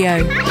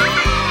Radio.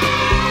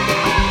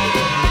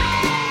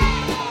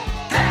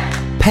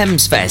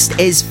 Pems Fest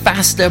is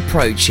fast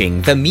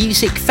approaching, the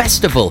music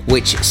festival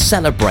which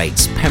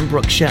celebrates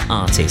Pembrokeshire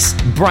artists.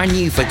 Brand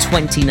new for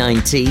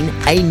 2019,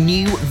 a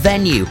new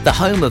venue. The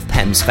home of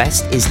Pems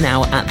Fest is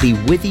now at the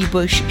Withy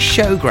Bush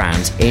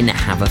Showground in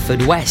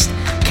Haverfordwest.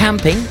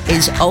 Camping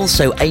is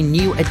also a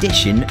new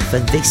addition for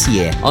this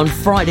year. On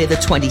Friday the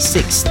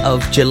 26th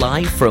of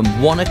July from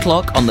 1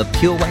 o'clock on the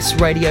Pure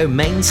West Radio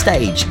main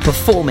stage,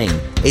 performing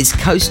is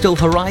Coastal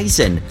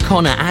Horizon,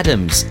 Connor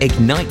Adams,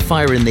 Ignite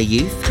Fire in the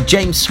Youth,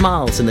 James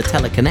Smiles and the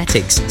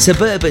Telekinetics,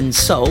 Suburban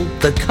Soul,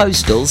 the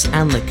Coastals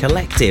and the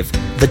Collective.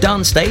 The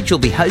dance stage will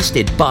be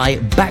hosted by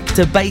Back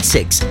to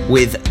Basics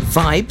with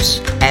Vibes,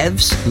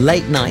 Evs,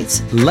 Late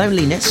Night,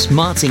 Loneliness,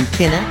 Martin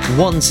Kinner,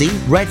 Wanzi,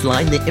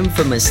 Redline, the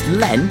infamous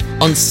Len.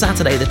 On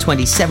Saturday the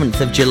 27th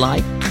of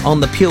July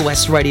on the Pure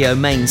West Radio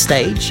main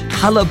stage,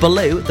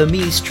 Hullabaloo, the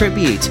Muse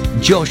Tribute,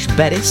 Josh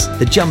Bettis,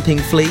 the Jumping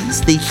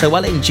Fleas, the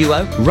Llewellyn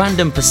Duo,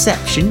 Random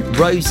Perception,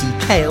 Rosie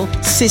Kale,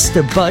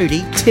 Sister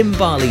Bodie, Tim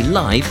Barley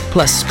Live,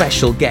 plus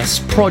special guests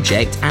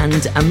Project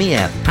and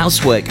Amir.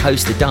 Housework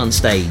hosts the dance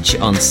stage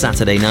on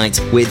Saturday night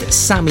with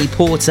Sammy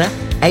Porter,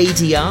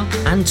 ADR,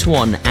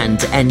 Antoine and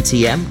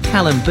NTM,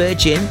 Callum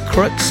Burgin,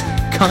 Crooks,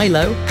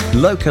 Kylo,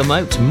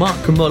 Locomote,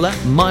 Mark Muller,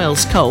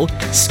 Miles Cole,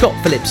 Scott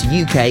Phillips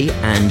UK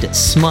and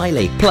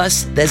Smiley.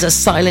 Plus, there's a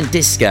silent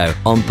disco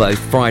on both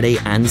Friday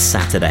and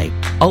Saturday.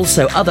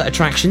 Also, other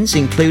attractions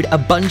include a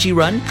bungee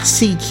run,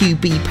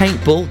 CQB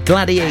paintball,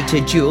 gladiator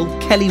duel,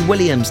 Kelly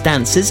Williams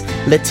dancers,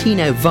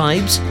 Latino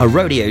vibes, a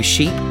rodeo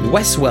sheep,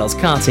 West Wales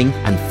karting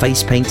and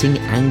face painting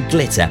and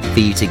glitter for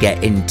you to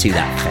get into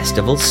that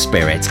festival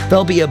spirit.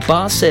 There'll be a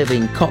bar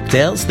serving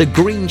cocktails, the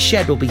Green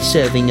Shed will be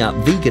serving up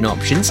vegan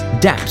options,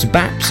 Daps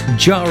Baps,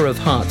 Jar of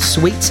Hearts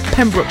sweets,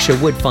 Pembrokeshire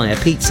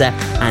Woodfire pizza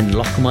and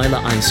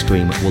Lochmeyler ice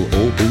cream will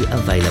all be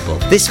available.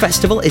 This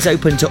festival is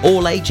open to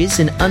all ages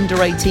and under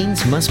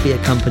 18s must be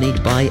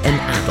accompanied by an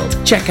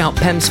adult. Check out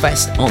Pems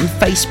Fest on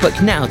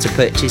Facebook now to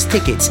purchase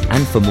tickets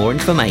and for more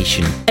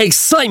information.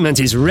 Excitement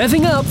is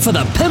revving up for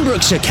the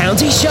Pembrokeshire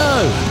County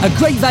Show, a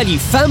great value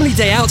family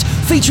day out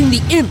featuring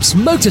the Imps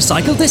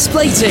motorcycle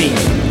display team.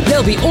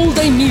 There'll be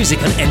all-day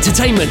music and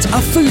entertainment,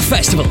 a food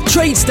festival,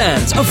 trade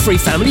stands, a free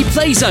family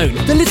play zone,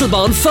 the Little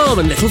Barn Farm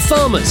and Little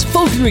Farmers,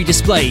 falconry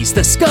displays,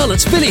 the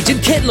Scarlet's Village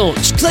and kit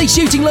launch, clay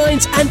shooting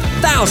lines and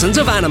thousands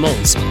of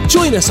animals.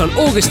 Join us on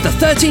August the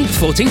 13th,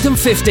 14th and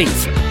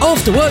 15th.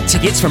 After work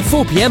tickets from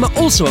 4pm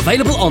are also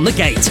available on the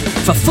gate.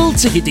 For full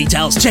ticket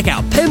details, check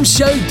out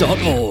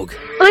pemshow.org.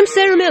 I'm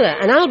Sarah Miller,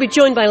 and I'll be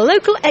joined by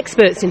local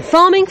experts in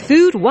farming,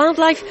 food,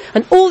 wildlife,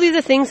 and all the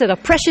other things that are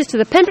precious to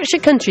the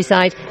Pembrokeshire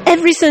countryside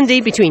every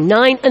Sunday between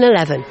 9 and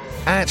 11.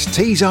 At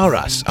Tees R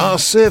Us, our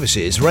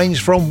services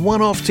range from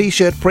one-off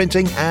t-shirt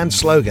printing and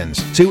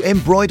slogans to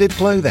embroidered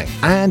clothing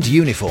and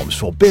uniforms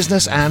for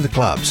business and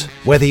clubs.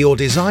 Whether your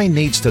design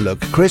needs to look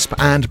crisp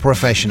and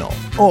professional,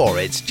 or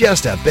it's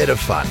just a bit of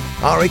fun,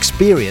 our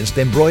experienced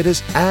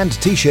embroiders and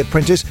t-shirt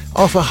printers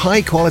offer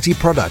high-quality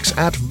products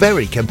at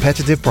very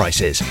competitive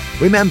prices.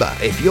 Remember,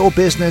 if your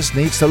business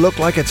needs to look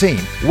like a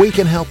team, we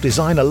can help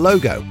design a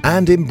logo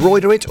and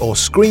embroider it or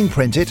screen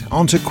print it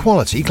onto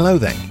quality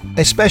clothing,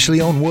 especially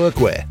on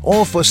workwear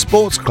or for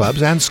sports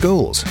clubs and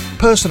schools.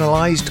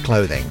 Personalised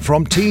clothing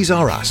from Tees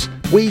R Us.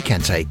 We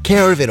can take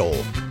care of it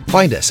all.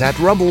 Find us at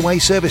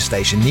Rumbleway Service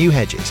Station, New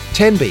Hedges,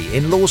 10B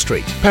in Law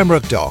Street,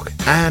 Pembroke Dock,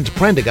 and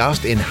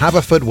Prendergast in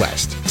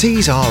Haverfordwest.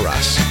 Tees R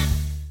Us.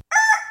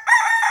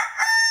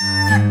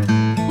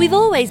 We've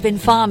always been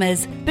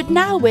farmers, but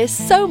now we're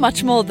so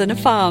much more than a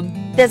farm.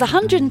 There's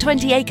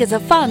 120 acres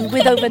of fun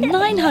with over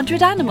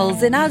 900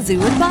 animals in our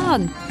zoo and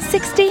barn.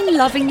 16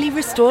 lovingly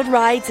restored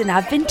rides in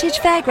our vintage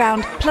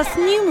fairground, plus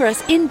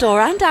numerous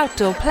indoor and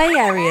outdoor play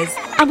areas.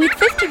 And with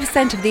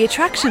 50% of the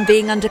attraction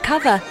being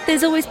undercover,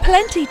 there's always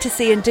plenty to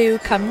see and do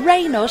come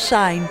rain or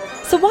shine.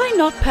 So why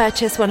not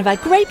purchase one of our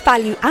great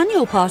value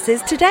annual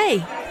passes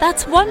today?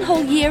 That's one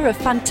whole year of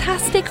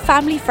fantastic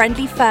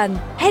family-friendly fun.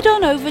 Head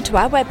on over to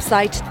our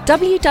website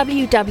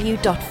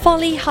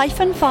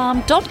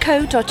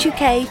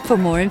www.folly-farm.co.uk for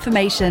more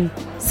information.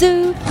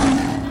 Zoo,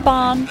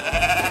 barn,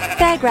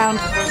 fairground,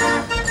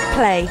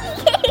 play.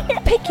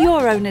 Pick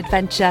your own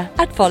adventure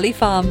at Folly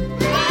Farm.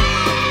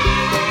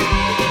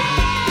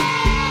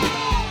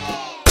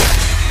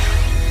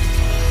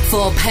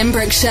 For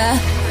Pembrokeshire,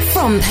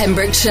 from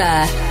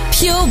Pembrokeshire,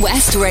 Pure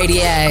West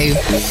Radio.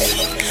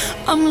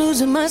 I'm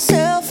losing my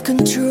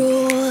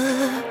self-control.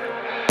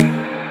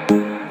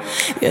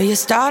 Yeah, you're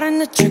starting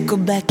to trickle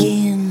back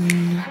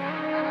in,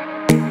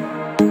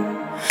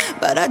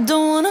 but I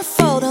don't wanna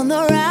fall down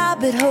the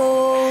rabbit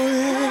hole.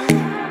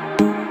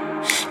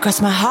 Cross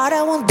my heart,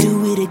 I won't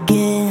do it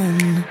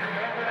again.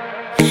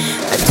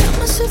 I tell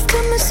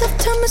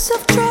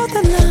myself, draw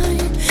the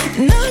line.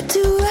 And I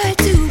do,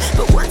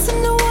 but once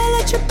in a while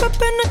I trip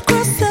up and I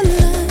cross the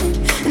line.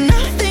 And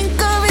I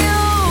think of you.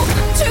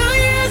 2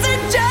 years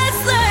and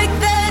just like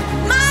that,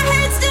 my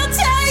head still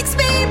takes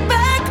me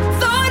back.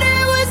 Thought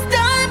it was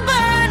done,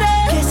 but I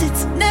guess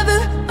it's never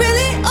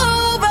really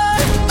over.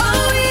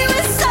 Oh, we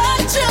were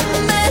such a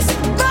mess,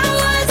 but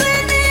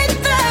wasn't it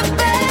the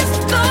best?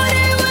 Thought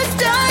it was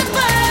done,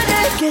 but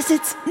I guess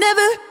it's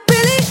never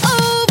really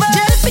over.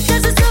 Just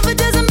because it's over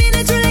doesn't mean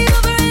it's really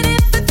over. And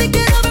if I think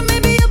it over,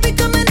 maybe you'll be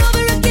coming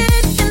over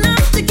again. And I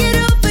have to get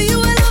over you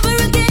all over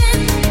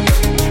again.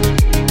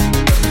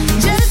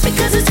 Just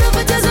because it's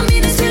over doesn't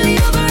mean it's really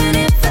over. And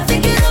if I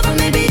think it over,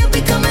 maybe you'll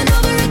be coming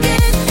over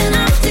again. And I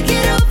have to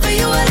get over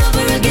you all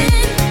over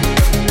again.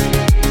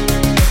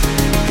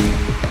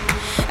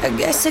 I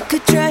guess I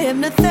could try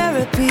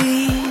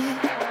hypnotherapy.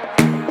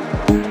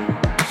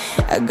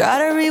 I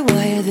gotta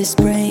rewire this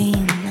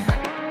brain,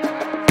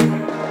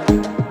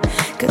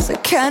 'cause I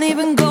can't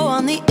even go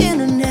on the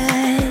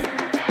internet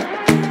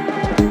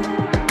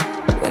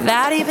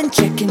without even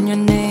checking your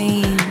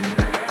name.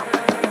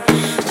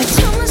 I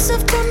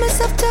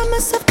tell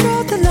myself,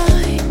 draw the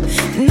line.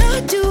 And I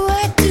do,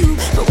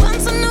 but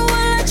once in a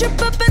while I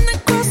trip up and I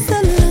cross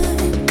the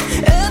line.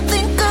 I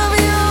think of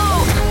you.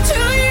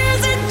 2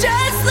 years and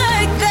just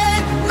like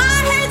that, my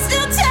head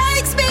still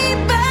takes me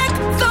back.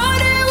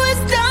 Thought it was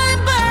done,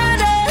 but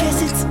I guess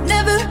it's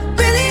never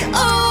really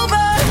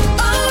over.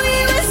 Oh, we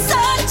were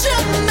such a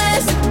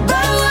mess,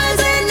 but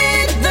wasn't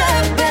it the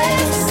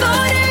best?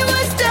 Thought it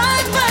was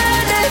done,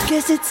 but I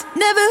guess it's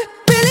never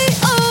really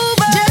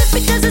over. Just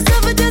because it's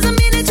over doesn't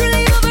mean it's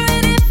really over.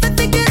 And if I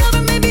think it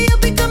over, maybe you'll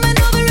be coming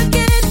over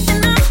again.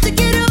 And I have to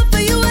get over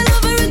you all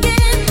over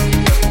again.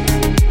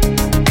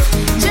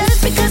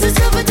 Just because it's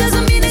over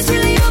doesn't mean it's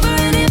really over.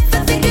 And if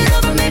I think it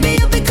over, maybe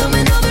you'll be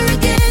coming over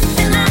again.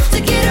 And I have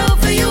to get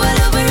over you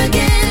all over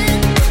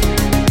again.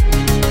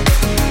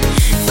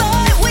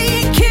 Thought we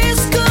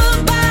kissed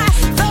goodbye,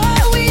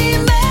 thought we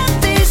met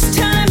this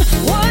time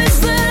was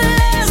the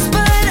last,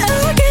 but I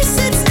guess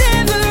it's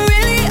never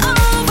really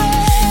over.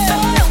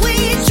 Thought we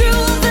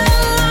drew the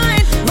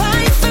line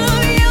right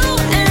through you,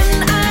 and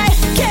I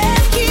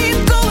can't keep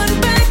going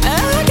back. I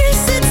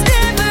guess it's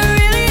never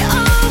really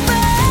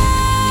over.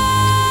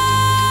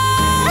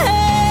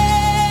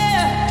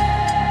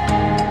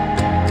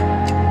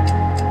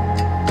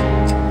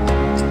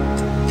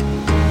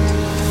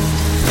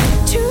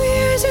 2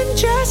 years and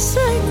just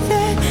like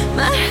that,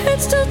 my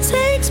head still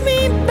takes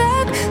me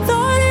back.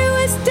 Thought it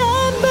was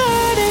done,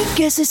 but I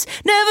guess it's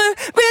never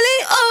really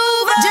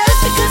over.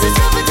 Just because it's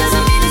over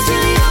doesn't mean it's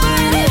really over.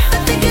 And if I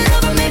think it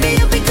over, maybe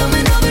you'll be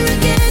coming over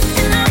again.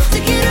 And I have to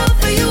get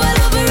over you all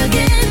over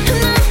again.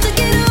 And I have to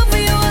get over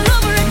you all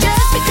over again.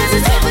 Just because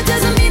it's over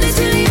doesn't mean it's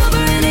really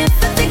over. And if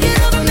I think it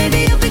over, maybe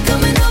you'll be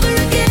coming over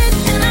again.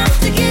 And I have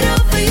to get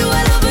over you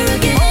all over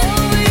again.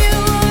 Over you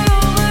all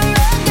over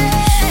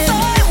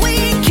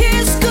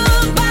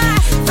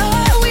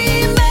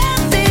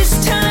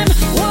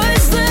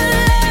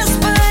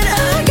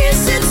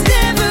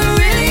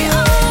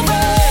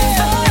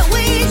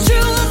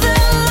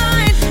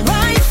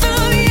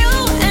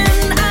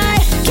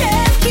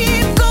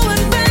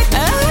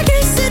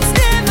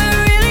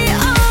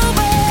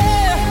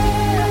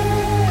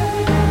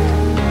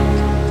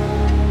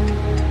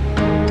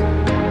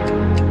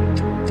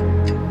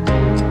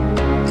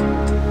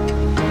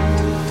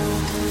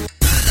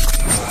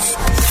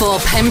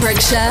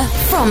Pembrokeshire,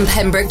 from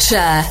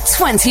Pembrokeshire,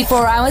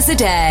 24 hours a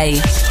day.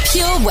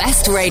 Pure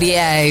West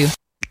Radio.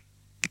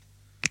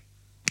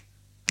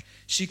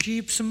 She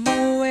keeps a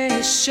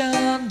Moet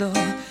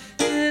Chandon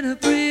in a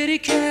pretty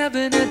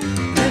cabinet.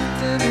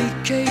 Bethany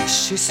cake,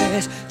 she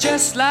says,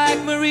 just like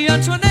Marie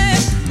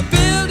Antoinette.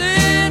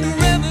 Building a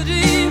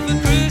remedy for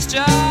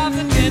Khrushchev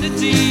and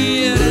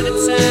Kennedy. At any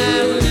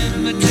time, an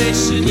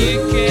invitation you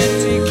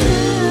can't decline.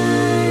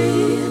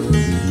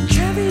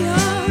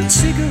 Caviar and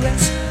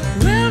cigarettes,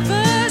 well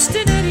versed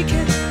in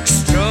etiquette,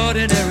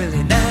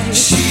 extraordinarily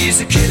nice. She's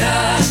a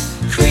killer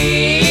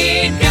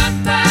queen,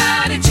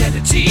 gunpowder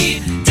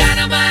gelatine,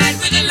 dynamite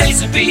with a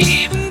laser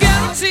beam,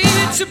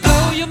 guaranteed to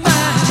blow your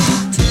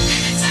mind.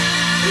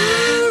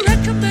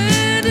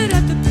 Recommended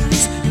at the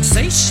price,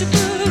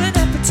 insatiable and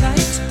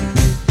appetite.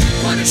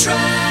 Wanna try?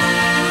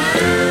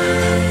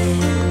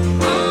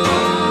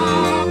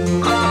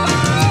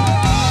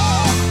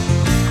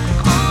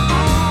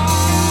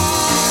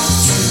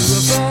 To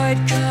avoid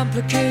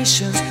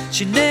complications,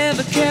 she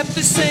never kept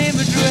the same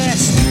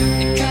address.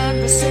 In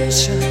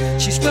conversation,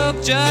 she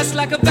spoke just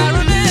like a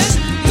baroness.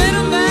 Met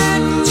a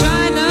man from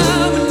China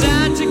with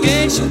down to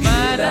gay. She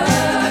might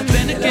have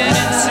been again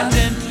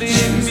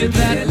incidentally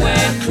that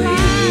way.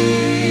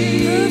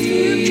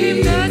 Perfume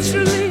came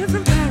naturally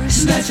from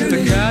Paris,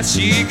 because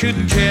she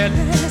couldn't care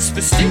less,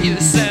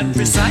 fastidious and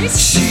precise.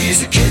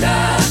 She's a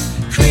killer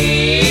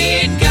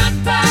queen,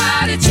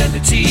 gunpowder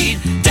gelatine,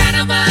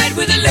 dynamite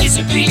with a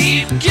laser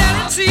beam,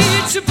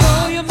 guaranteed to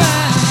blow your mind.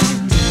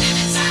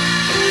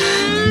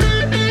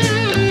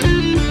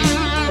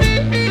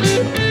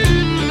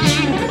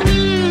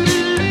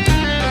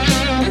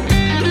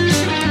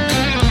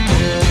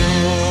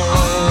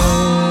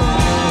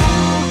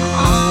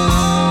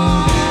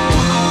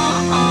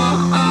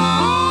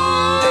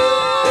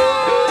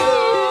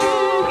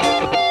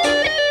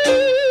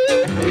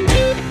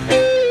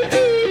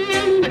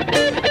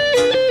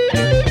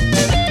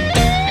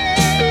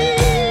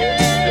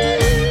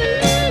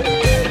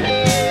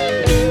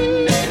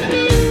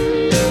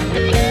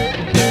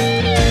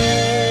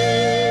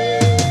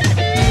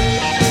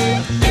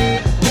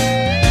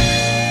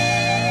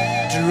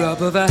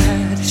 Of her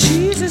hat,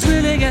 she's as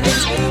willing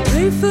as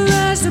playful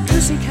as the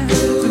pussycat,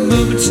 but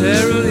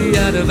momentarily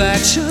out of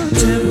action,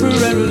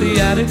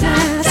 temporarily out of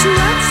gas. You're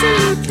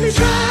absolutely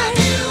dry.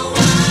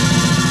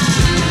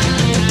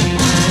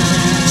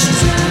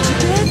 She's out to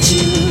get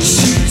you.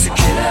 She's a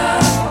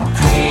killer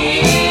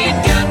queen,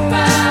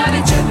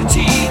 gunpowder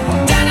gelatine,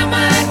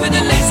 dynamite with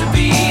a laser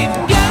beam,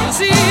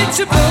 guaranteed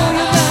to blow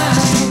your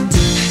mind.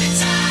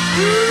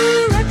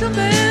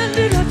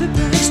 Recommended at the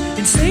price,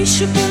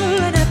 insatiable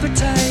and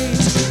appetite.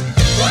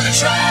 Wanna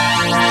try?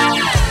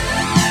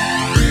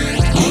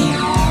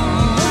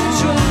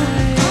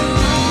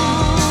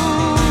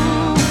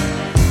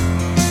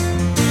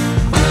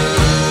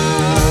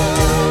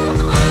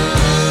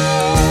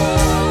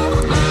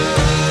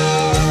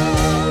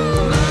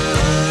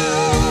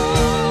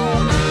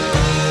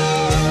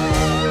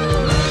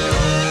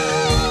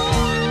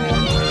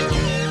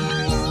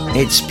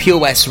 It's Pure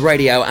West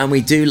Radio, and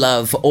we do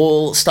love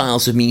all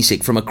styles of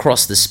music from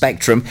across the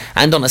spectrum.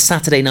 And on a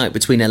Saturday night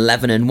between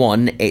 11 and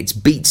 1, it's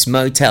Beats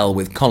Motel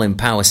with Colin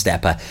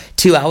Powerstepper.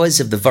 2 hours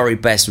of the very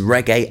best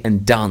reggae and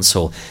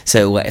dancehall.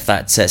 So if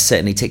that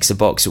certainly ticks a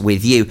box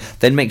with you,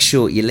 then make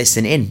sure you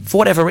listen in. For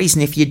whatever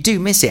reason, if you do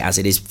miss it, as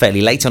it is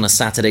fairly late on a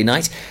Saturday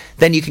night,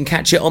 then you can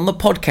catch it on the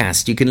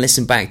podcast. You can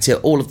listen back to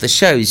all of the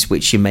shows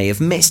which you may have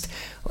missed.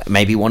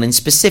 Maybe one in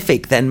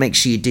specific, then make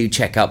sure you do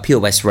check out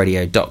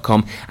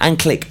purewestradio.com and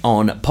click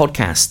on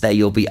podcast. There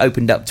you'll be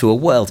opened up to a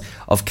world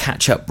of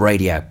catch-up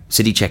radio.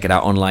 So do check it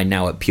out online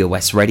now at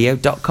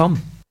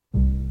purewestradio.com.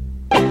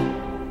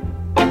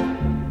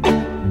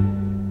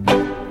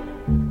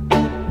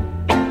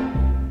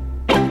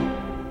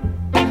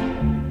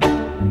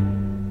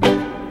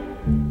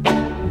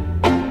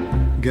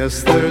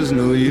 Guess there's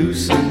no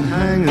use in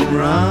hanging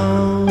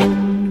round.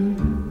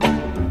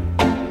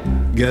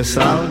 Guess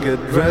I'll get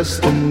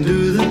dressed and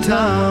do the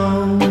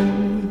town.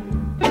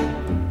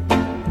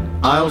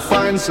 I'll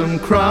find some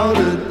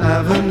crowded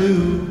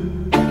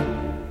avenue,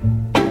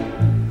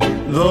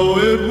 though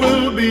it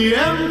will be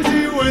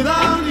empty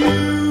without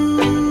you.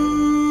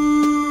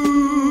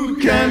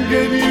 Can't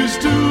get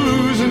used to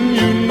losing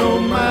you no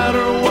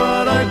matter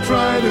what I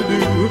try to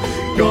do.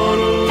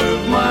 Gonna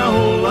live my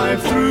whole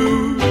life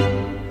through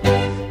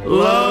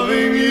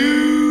loving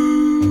you.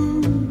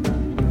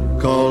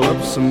 Call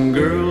up some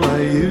girl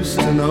I used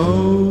to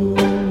know.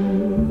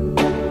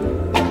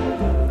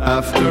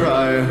 After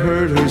I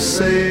heard her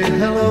say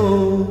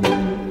hello,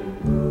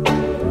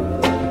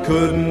 I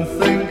couldn't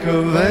think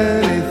of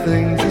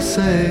anything to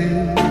say.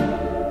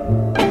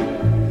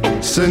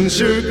 Since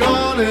you're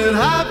gone, it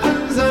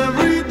happens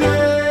every day.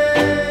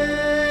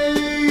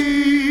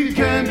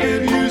 Can't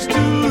get used to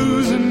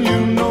losing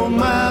you no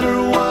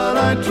matter what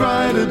I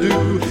try to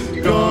do.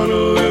 Gonna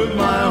live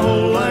my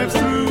whole life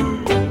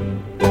through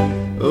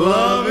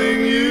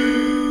loving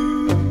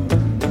you.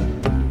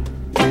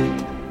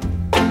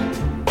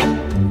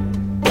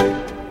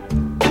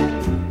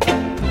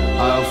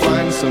 I'll find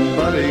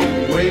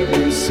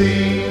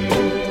see.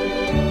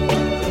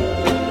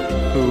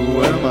 Who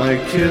am I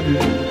kidding?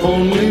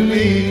 Only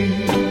me.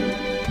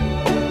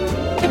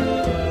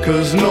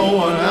 'Cause no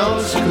one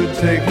else could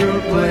take your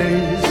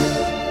place.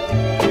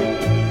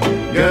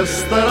 Guess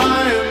that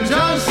I am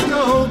just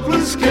a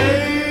hopeless case.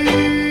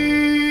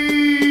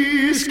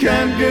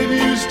 Can't get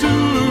used to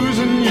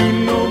losing you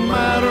no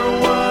matter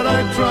what I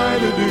try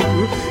to do.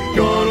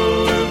 Gonna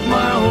live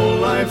my whole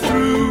life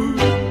through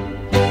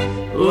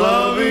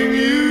loving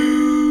you.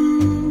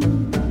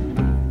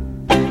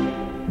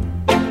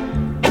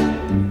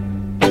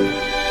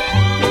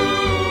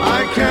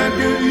 I can't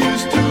get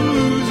used to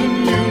losing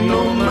you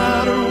no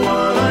matter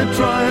what I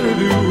try to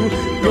do.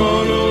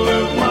 Gonna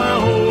live my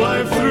whole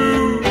life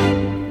through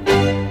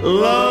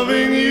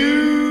loving you.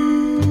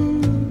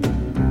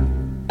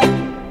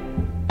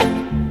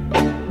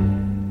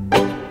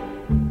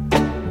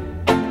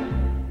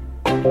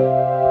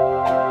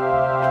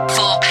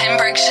 For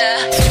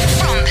Pembrokeshire,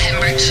 from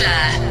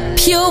Pembrokeshire,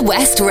 Pure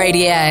West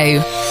Radio.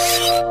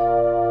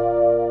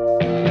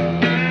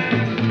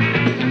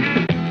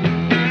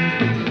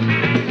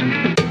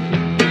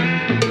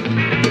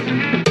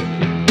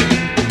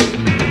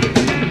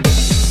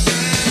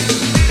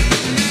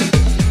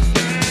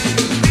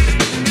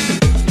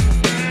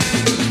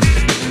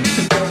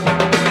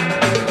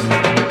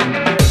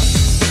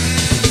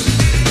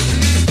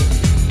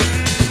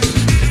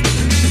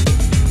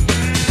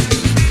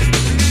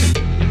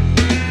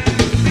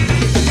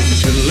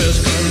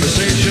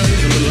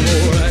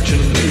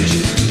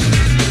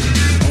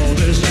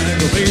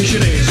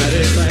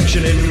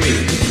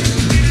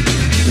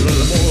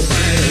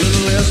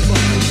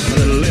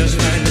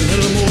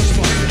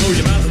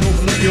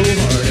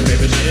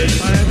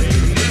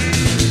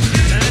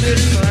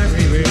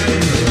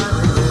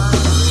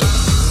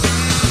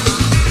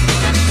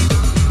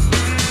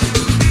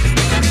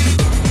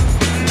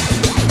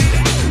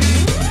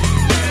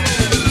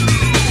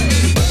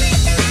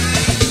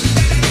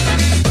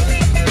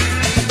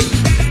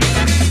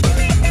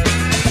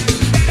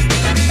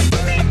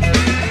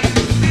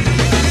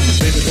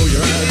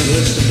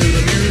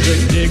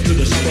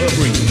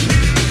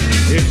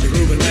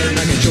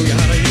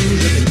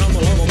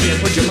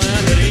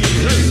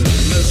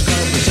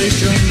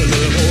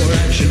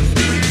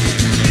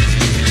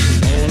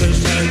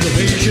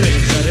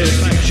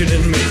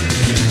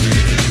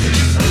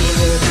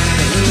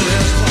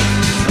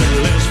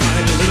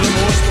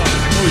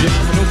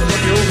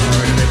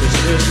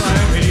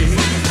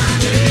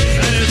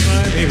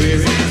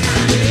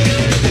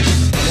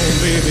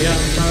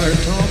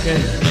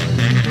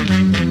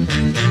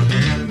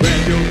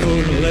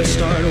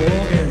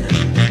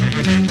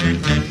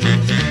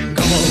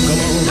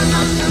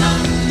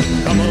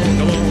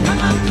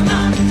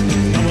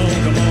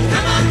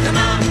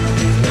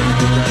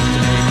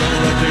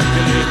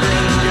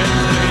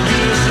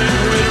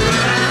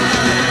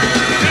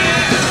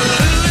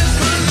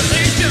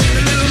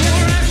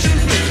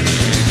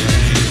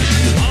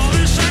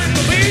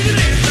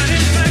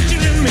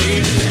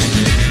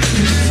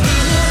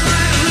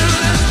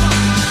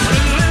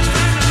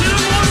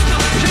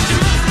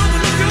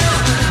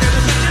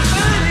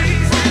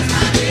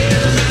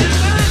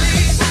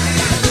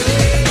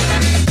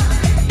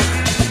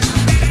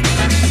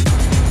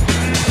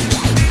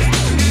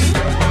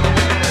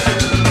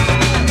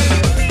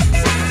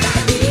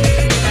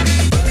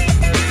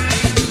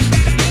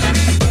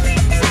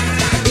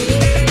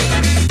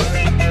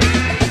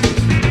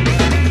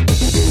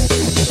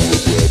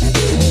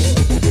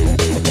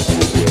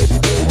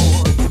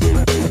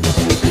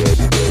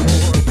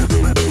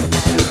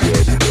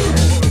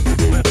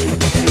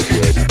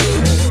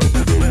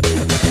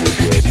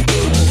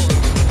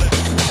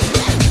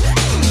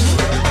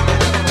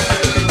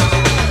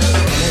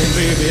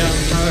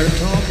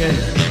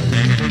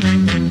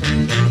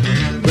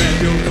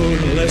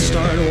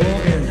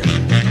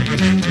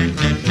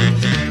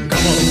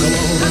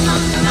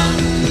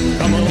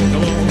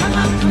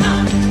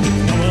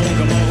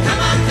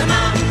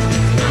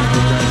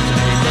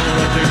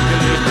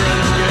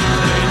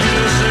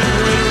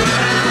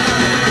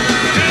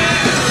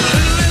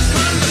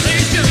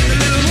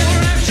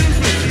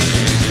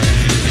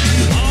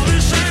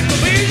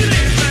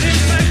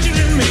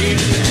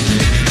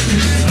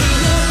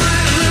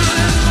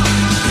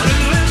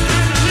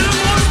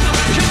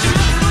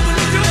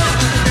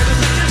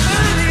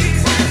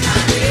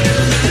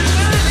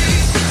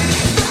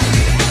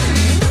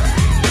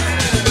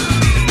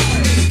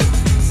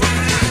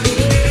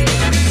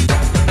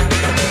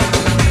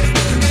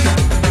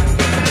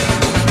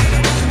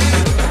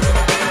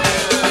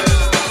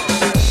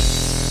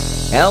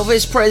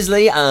 Elvis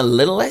Presley, A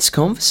Little Less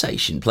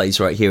Conversation, plays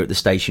right here at the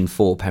station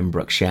for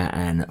Pembrokeshire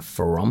and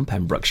from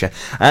Pembrokeshire.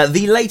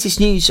 The latest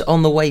news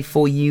on the way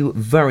for you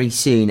very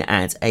soon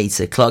at 8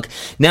 o'clock.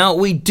 Now,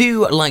 we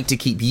do like to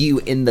keep you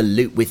in the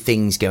loop with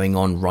things going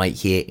on right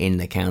here in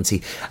the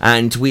county,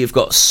 and we've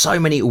got so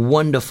many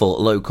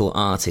wonderful local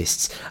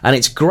artists, and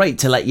it's great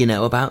to let you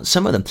know about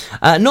some of them.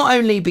 Not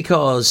only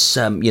because,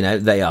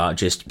 they are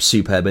just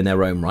superb in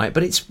their own right,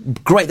 but it's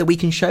great that we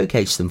can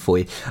showcase them for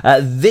you.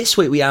 This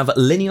week we have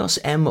Linios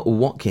M.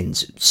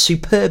 Watkins.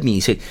 Superb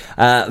music,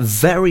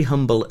 very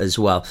humble as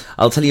well.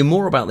 I'll tell you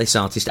more about this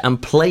artist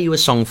and play you a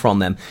song from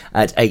them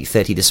at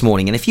 8:30 this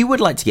morning. And if you would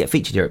like to get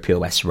featured here at Pure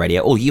West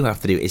Radio, all you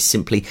have to do is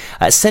simply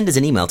send us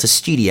an email to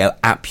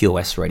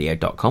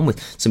studio@purewestradio.com with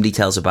some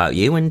details about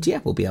you, and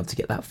we'll be able to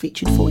get that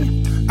featured for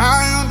you.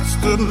 I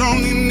understood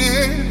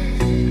loneliness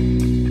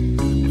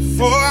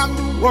before I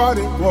knew what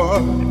it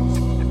was.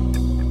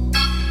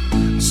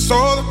 I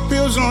saw the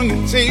pills on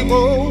your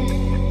table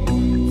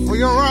for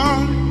your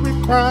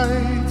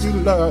unrequited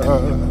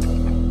love.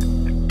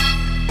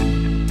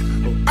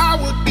 I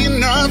would be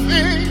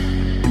nothing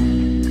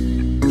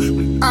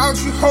without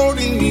you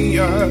holding me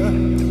up.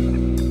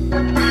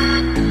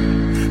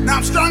 Now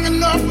I'm strong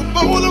enough for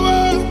both of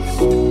us,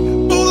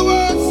 both of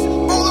us,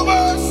 both of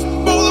us,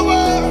 both of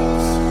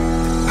us.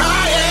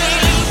 I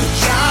am a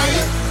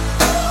giant.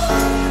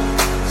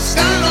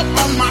 Stand up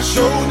on my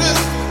shoulders.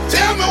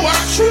 Tell me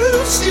what you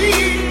see.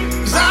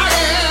 'Cause I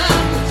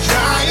am a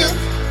giant.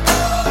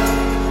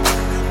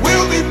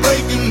 We'll be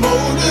breaking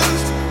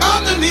boulders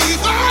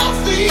underneath our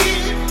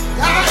feet.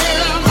 I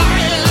am a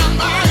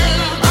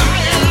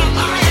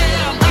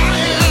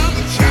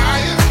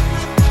giant.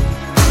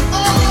 Oh,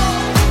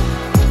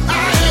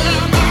 I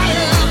am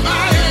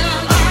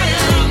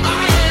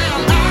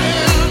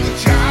a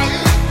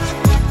giant.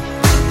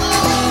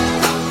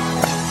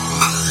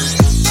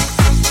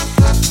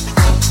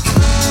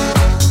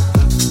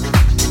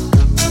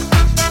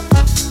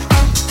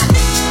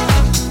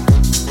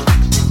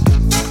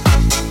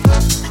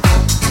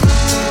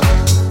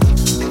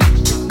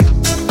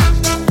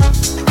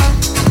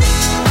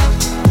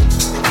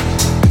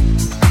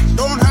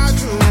 Don't hide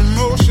your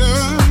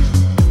emotion.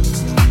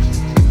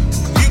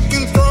 You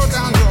can throw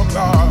down your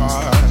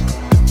guard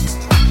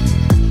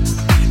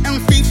and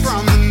feed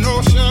from the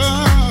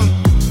notion.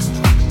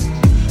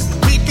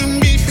 We can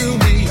be who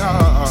we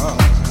are.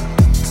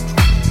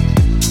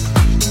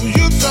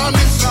 You taught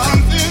me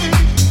something,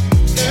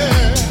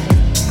 yeah.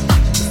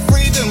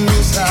 Freedom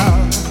is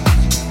ours.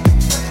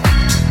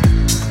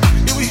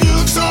 It was you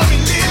who taught me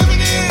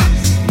living is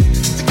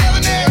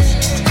togetherness,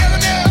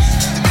 togetherness,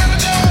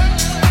 togetherness.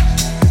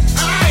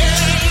 I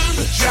am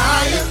a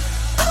giant.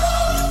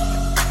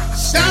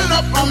 Stand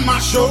up on my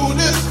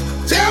shoulders.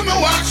 Tell me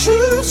what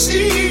you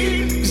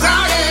see. 'Cause I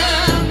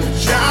am a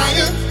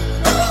giant.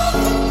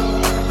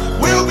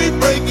 We'll be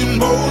breaking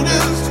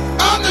boulders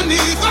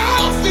underneath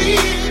our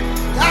feet.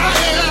 I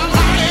am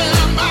a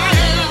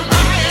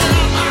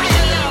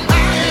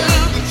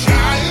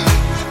giant.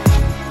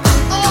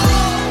 Oh,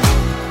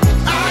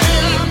 I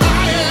am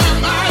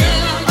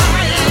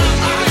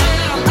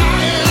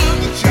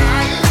a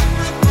giant.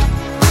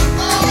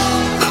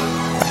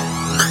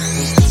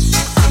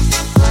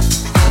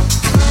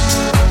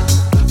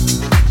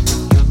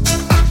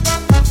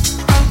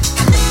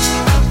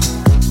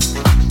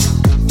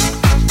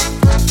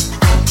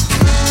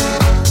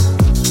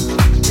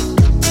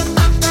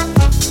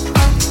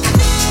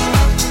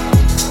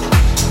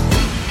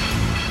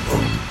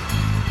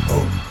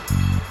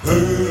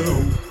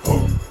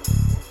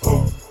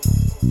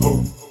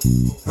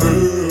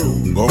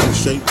 I'm gonna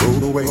shake, roll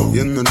the way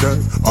in the dirt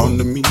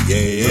under me,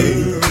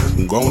 yeah.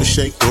 I'm gonna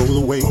shake, roll the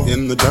way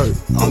in the dirt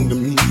under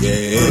me,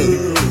 yeah.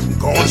 I'm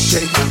gonna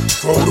shake,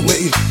 throw the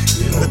way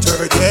in the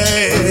dirt,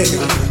 yeah.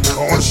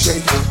 I'm gonna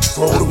shake,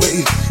 throw the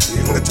way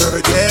in the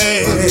dirt,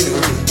 yeah.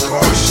 I'm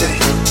gonna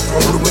shake,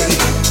 throw the way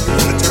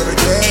in the dirt,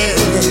 yeah.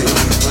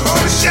 I'm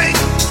gonna shake,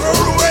 throw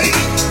the way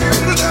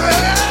in the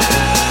dirt.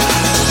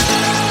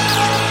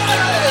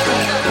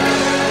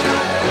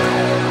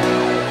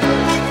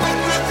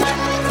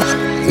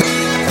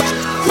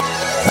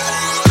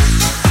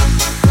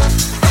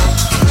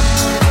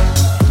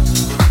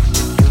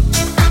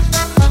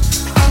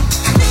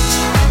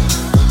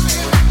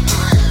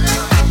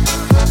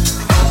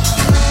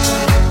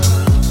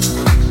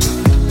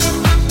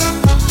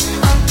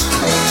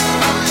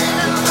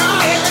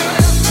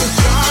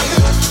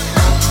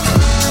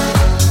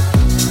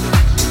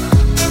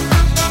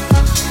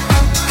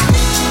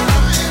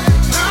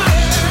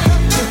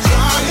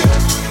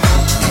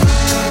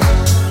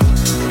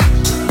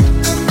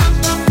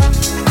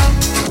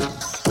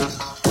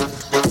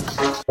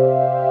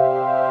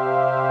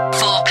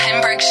 For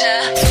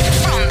Pembrokeshire,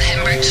 from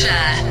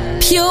Pembrokeshire,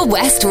 Pure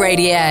West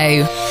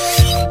Radio.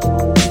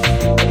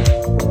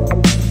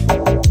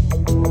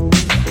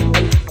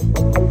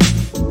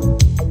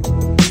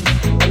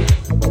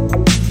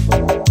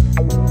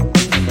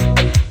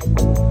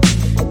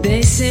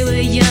 They say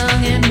we're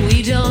young and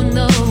we don't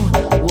know.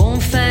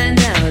 Won't find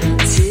out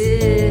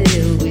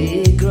until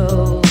we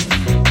grow.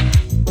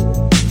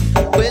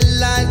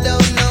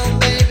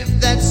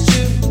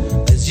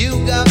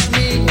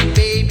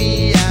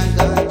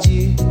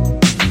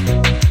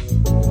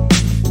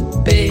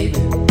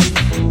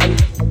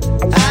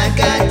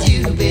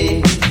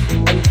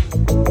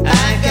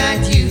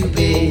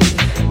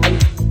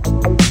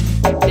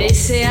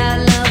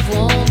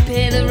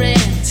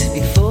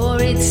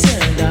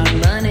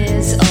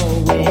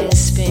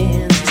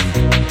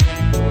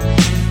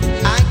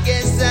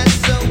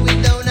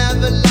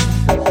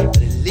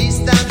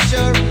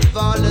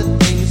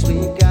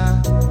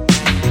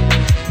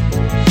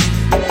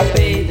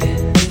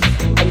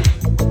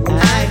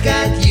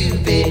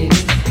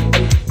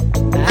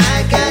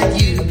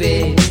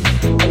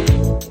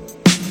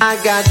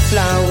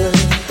 flower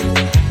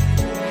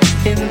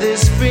in the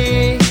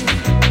spring.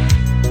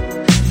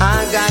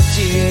 I got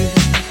you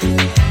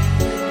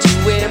to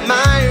wear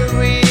my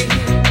ring.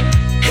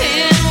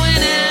 And when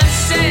I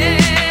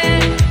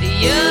said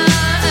you're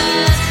a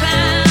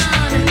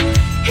clown,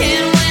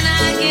 and when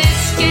I get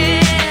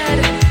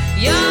scared,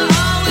 you're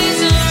always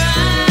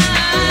around.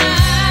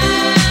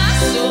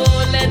 So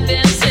let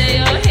them say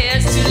your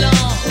hair's too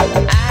long.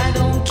 I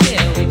don't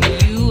care, with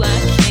you I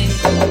can't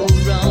go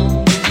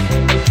wrong.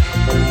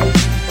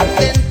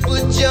 Then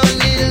put your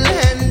little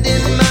hand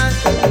in mine.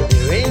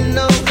 There ain't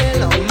no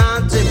hill or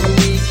mountain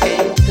we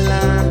can't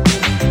climb.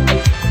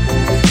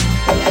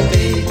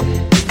 Baby,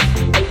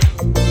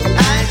 I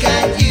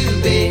got you,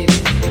 baby.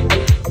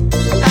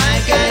 I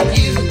got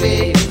you,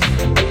 baby.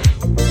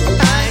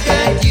 I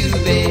got you,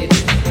 baby.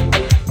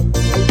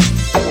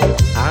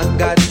 I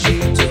got you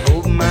to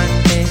hold my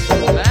hand.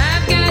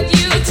 I've got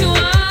you to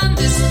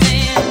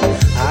understand.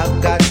 I've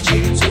got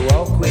you to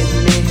walk with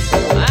me.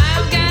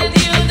 I've got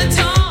you to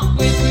talk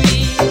with me.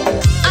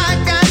 I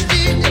got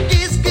you to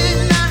kiss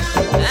goodnight.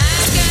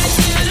 I've got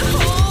you to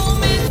hold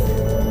me.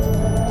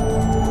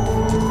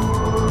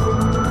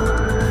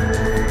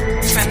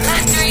 From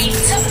Macquarie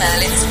to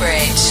Merlin's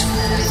Bridge.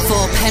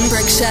 For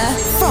Pembrokeshire,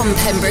 from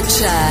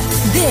Pembrokeshire,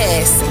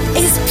 this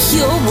is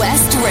Pure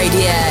West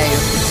Radio.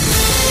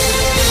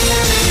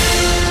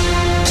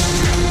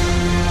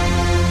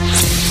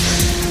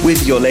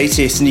 With your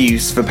latest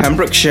news for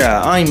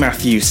Pembrokeshire, I'm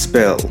Matthew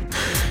Spill.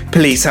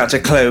 Police had to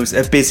close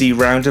a busy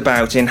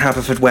roundabout in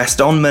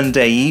Haverfordwest on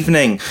Monday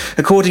evening.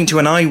 According to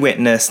an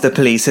eyewitness, the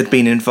police had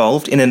been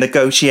involved in a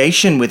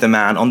negotiation with a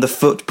man on the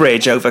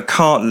footbridge over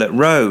Cartlett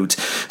Road.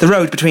 The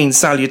road between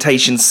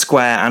Salutation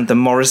Square and the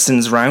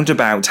Morrison's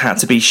roundabout had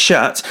to be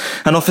shut.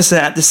 An officer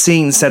at the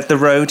scene said the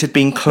road had been closed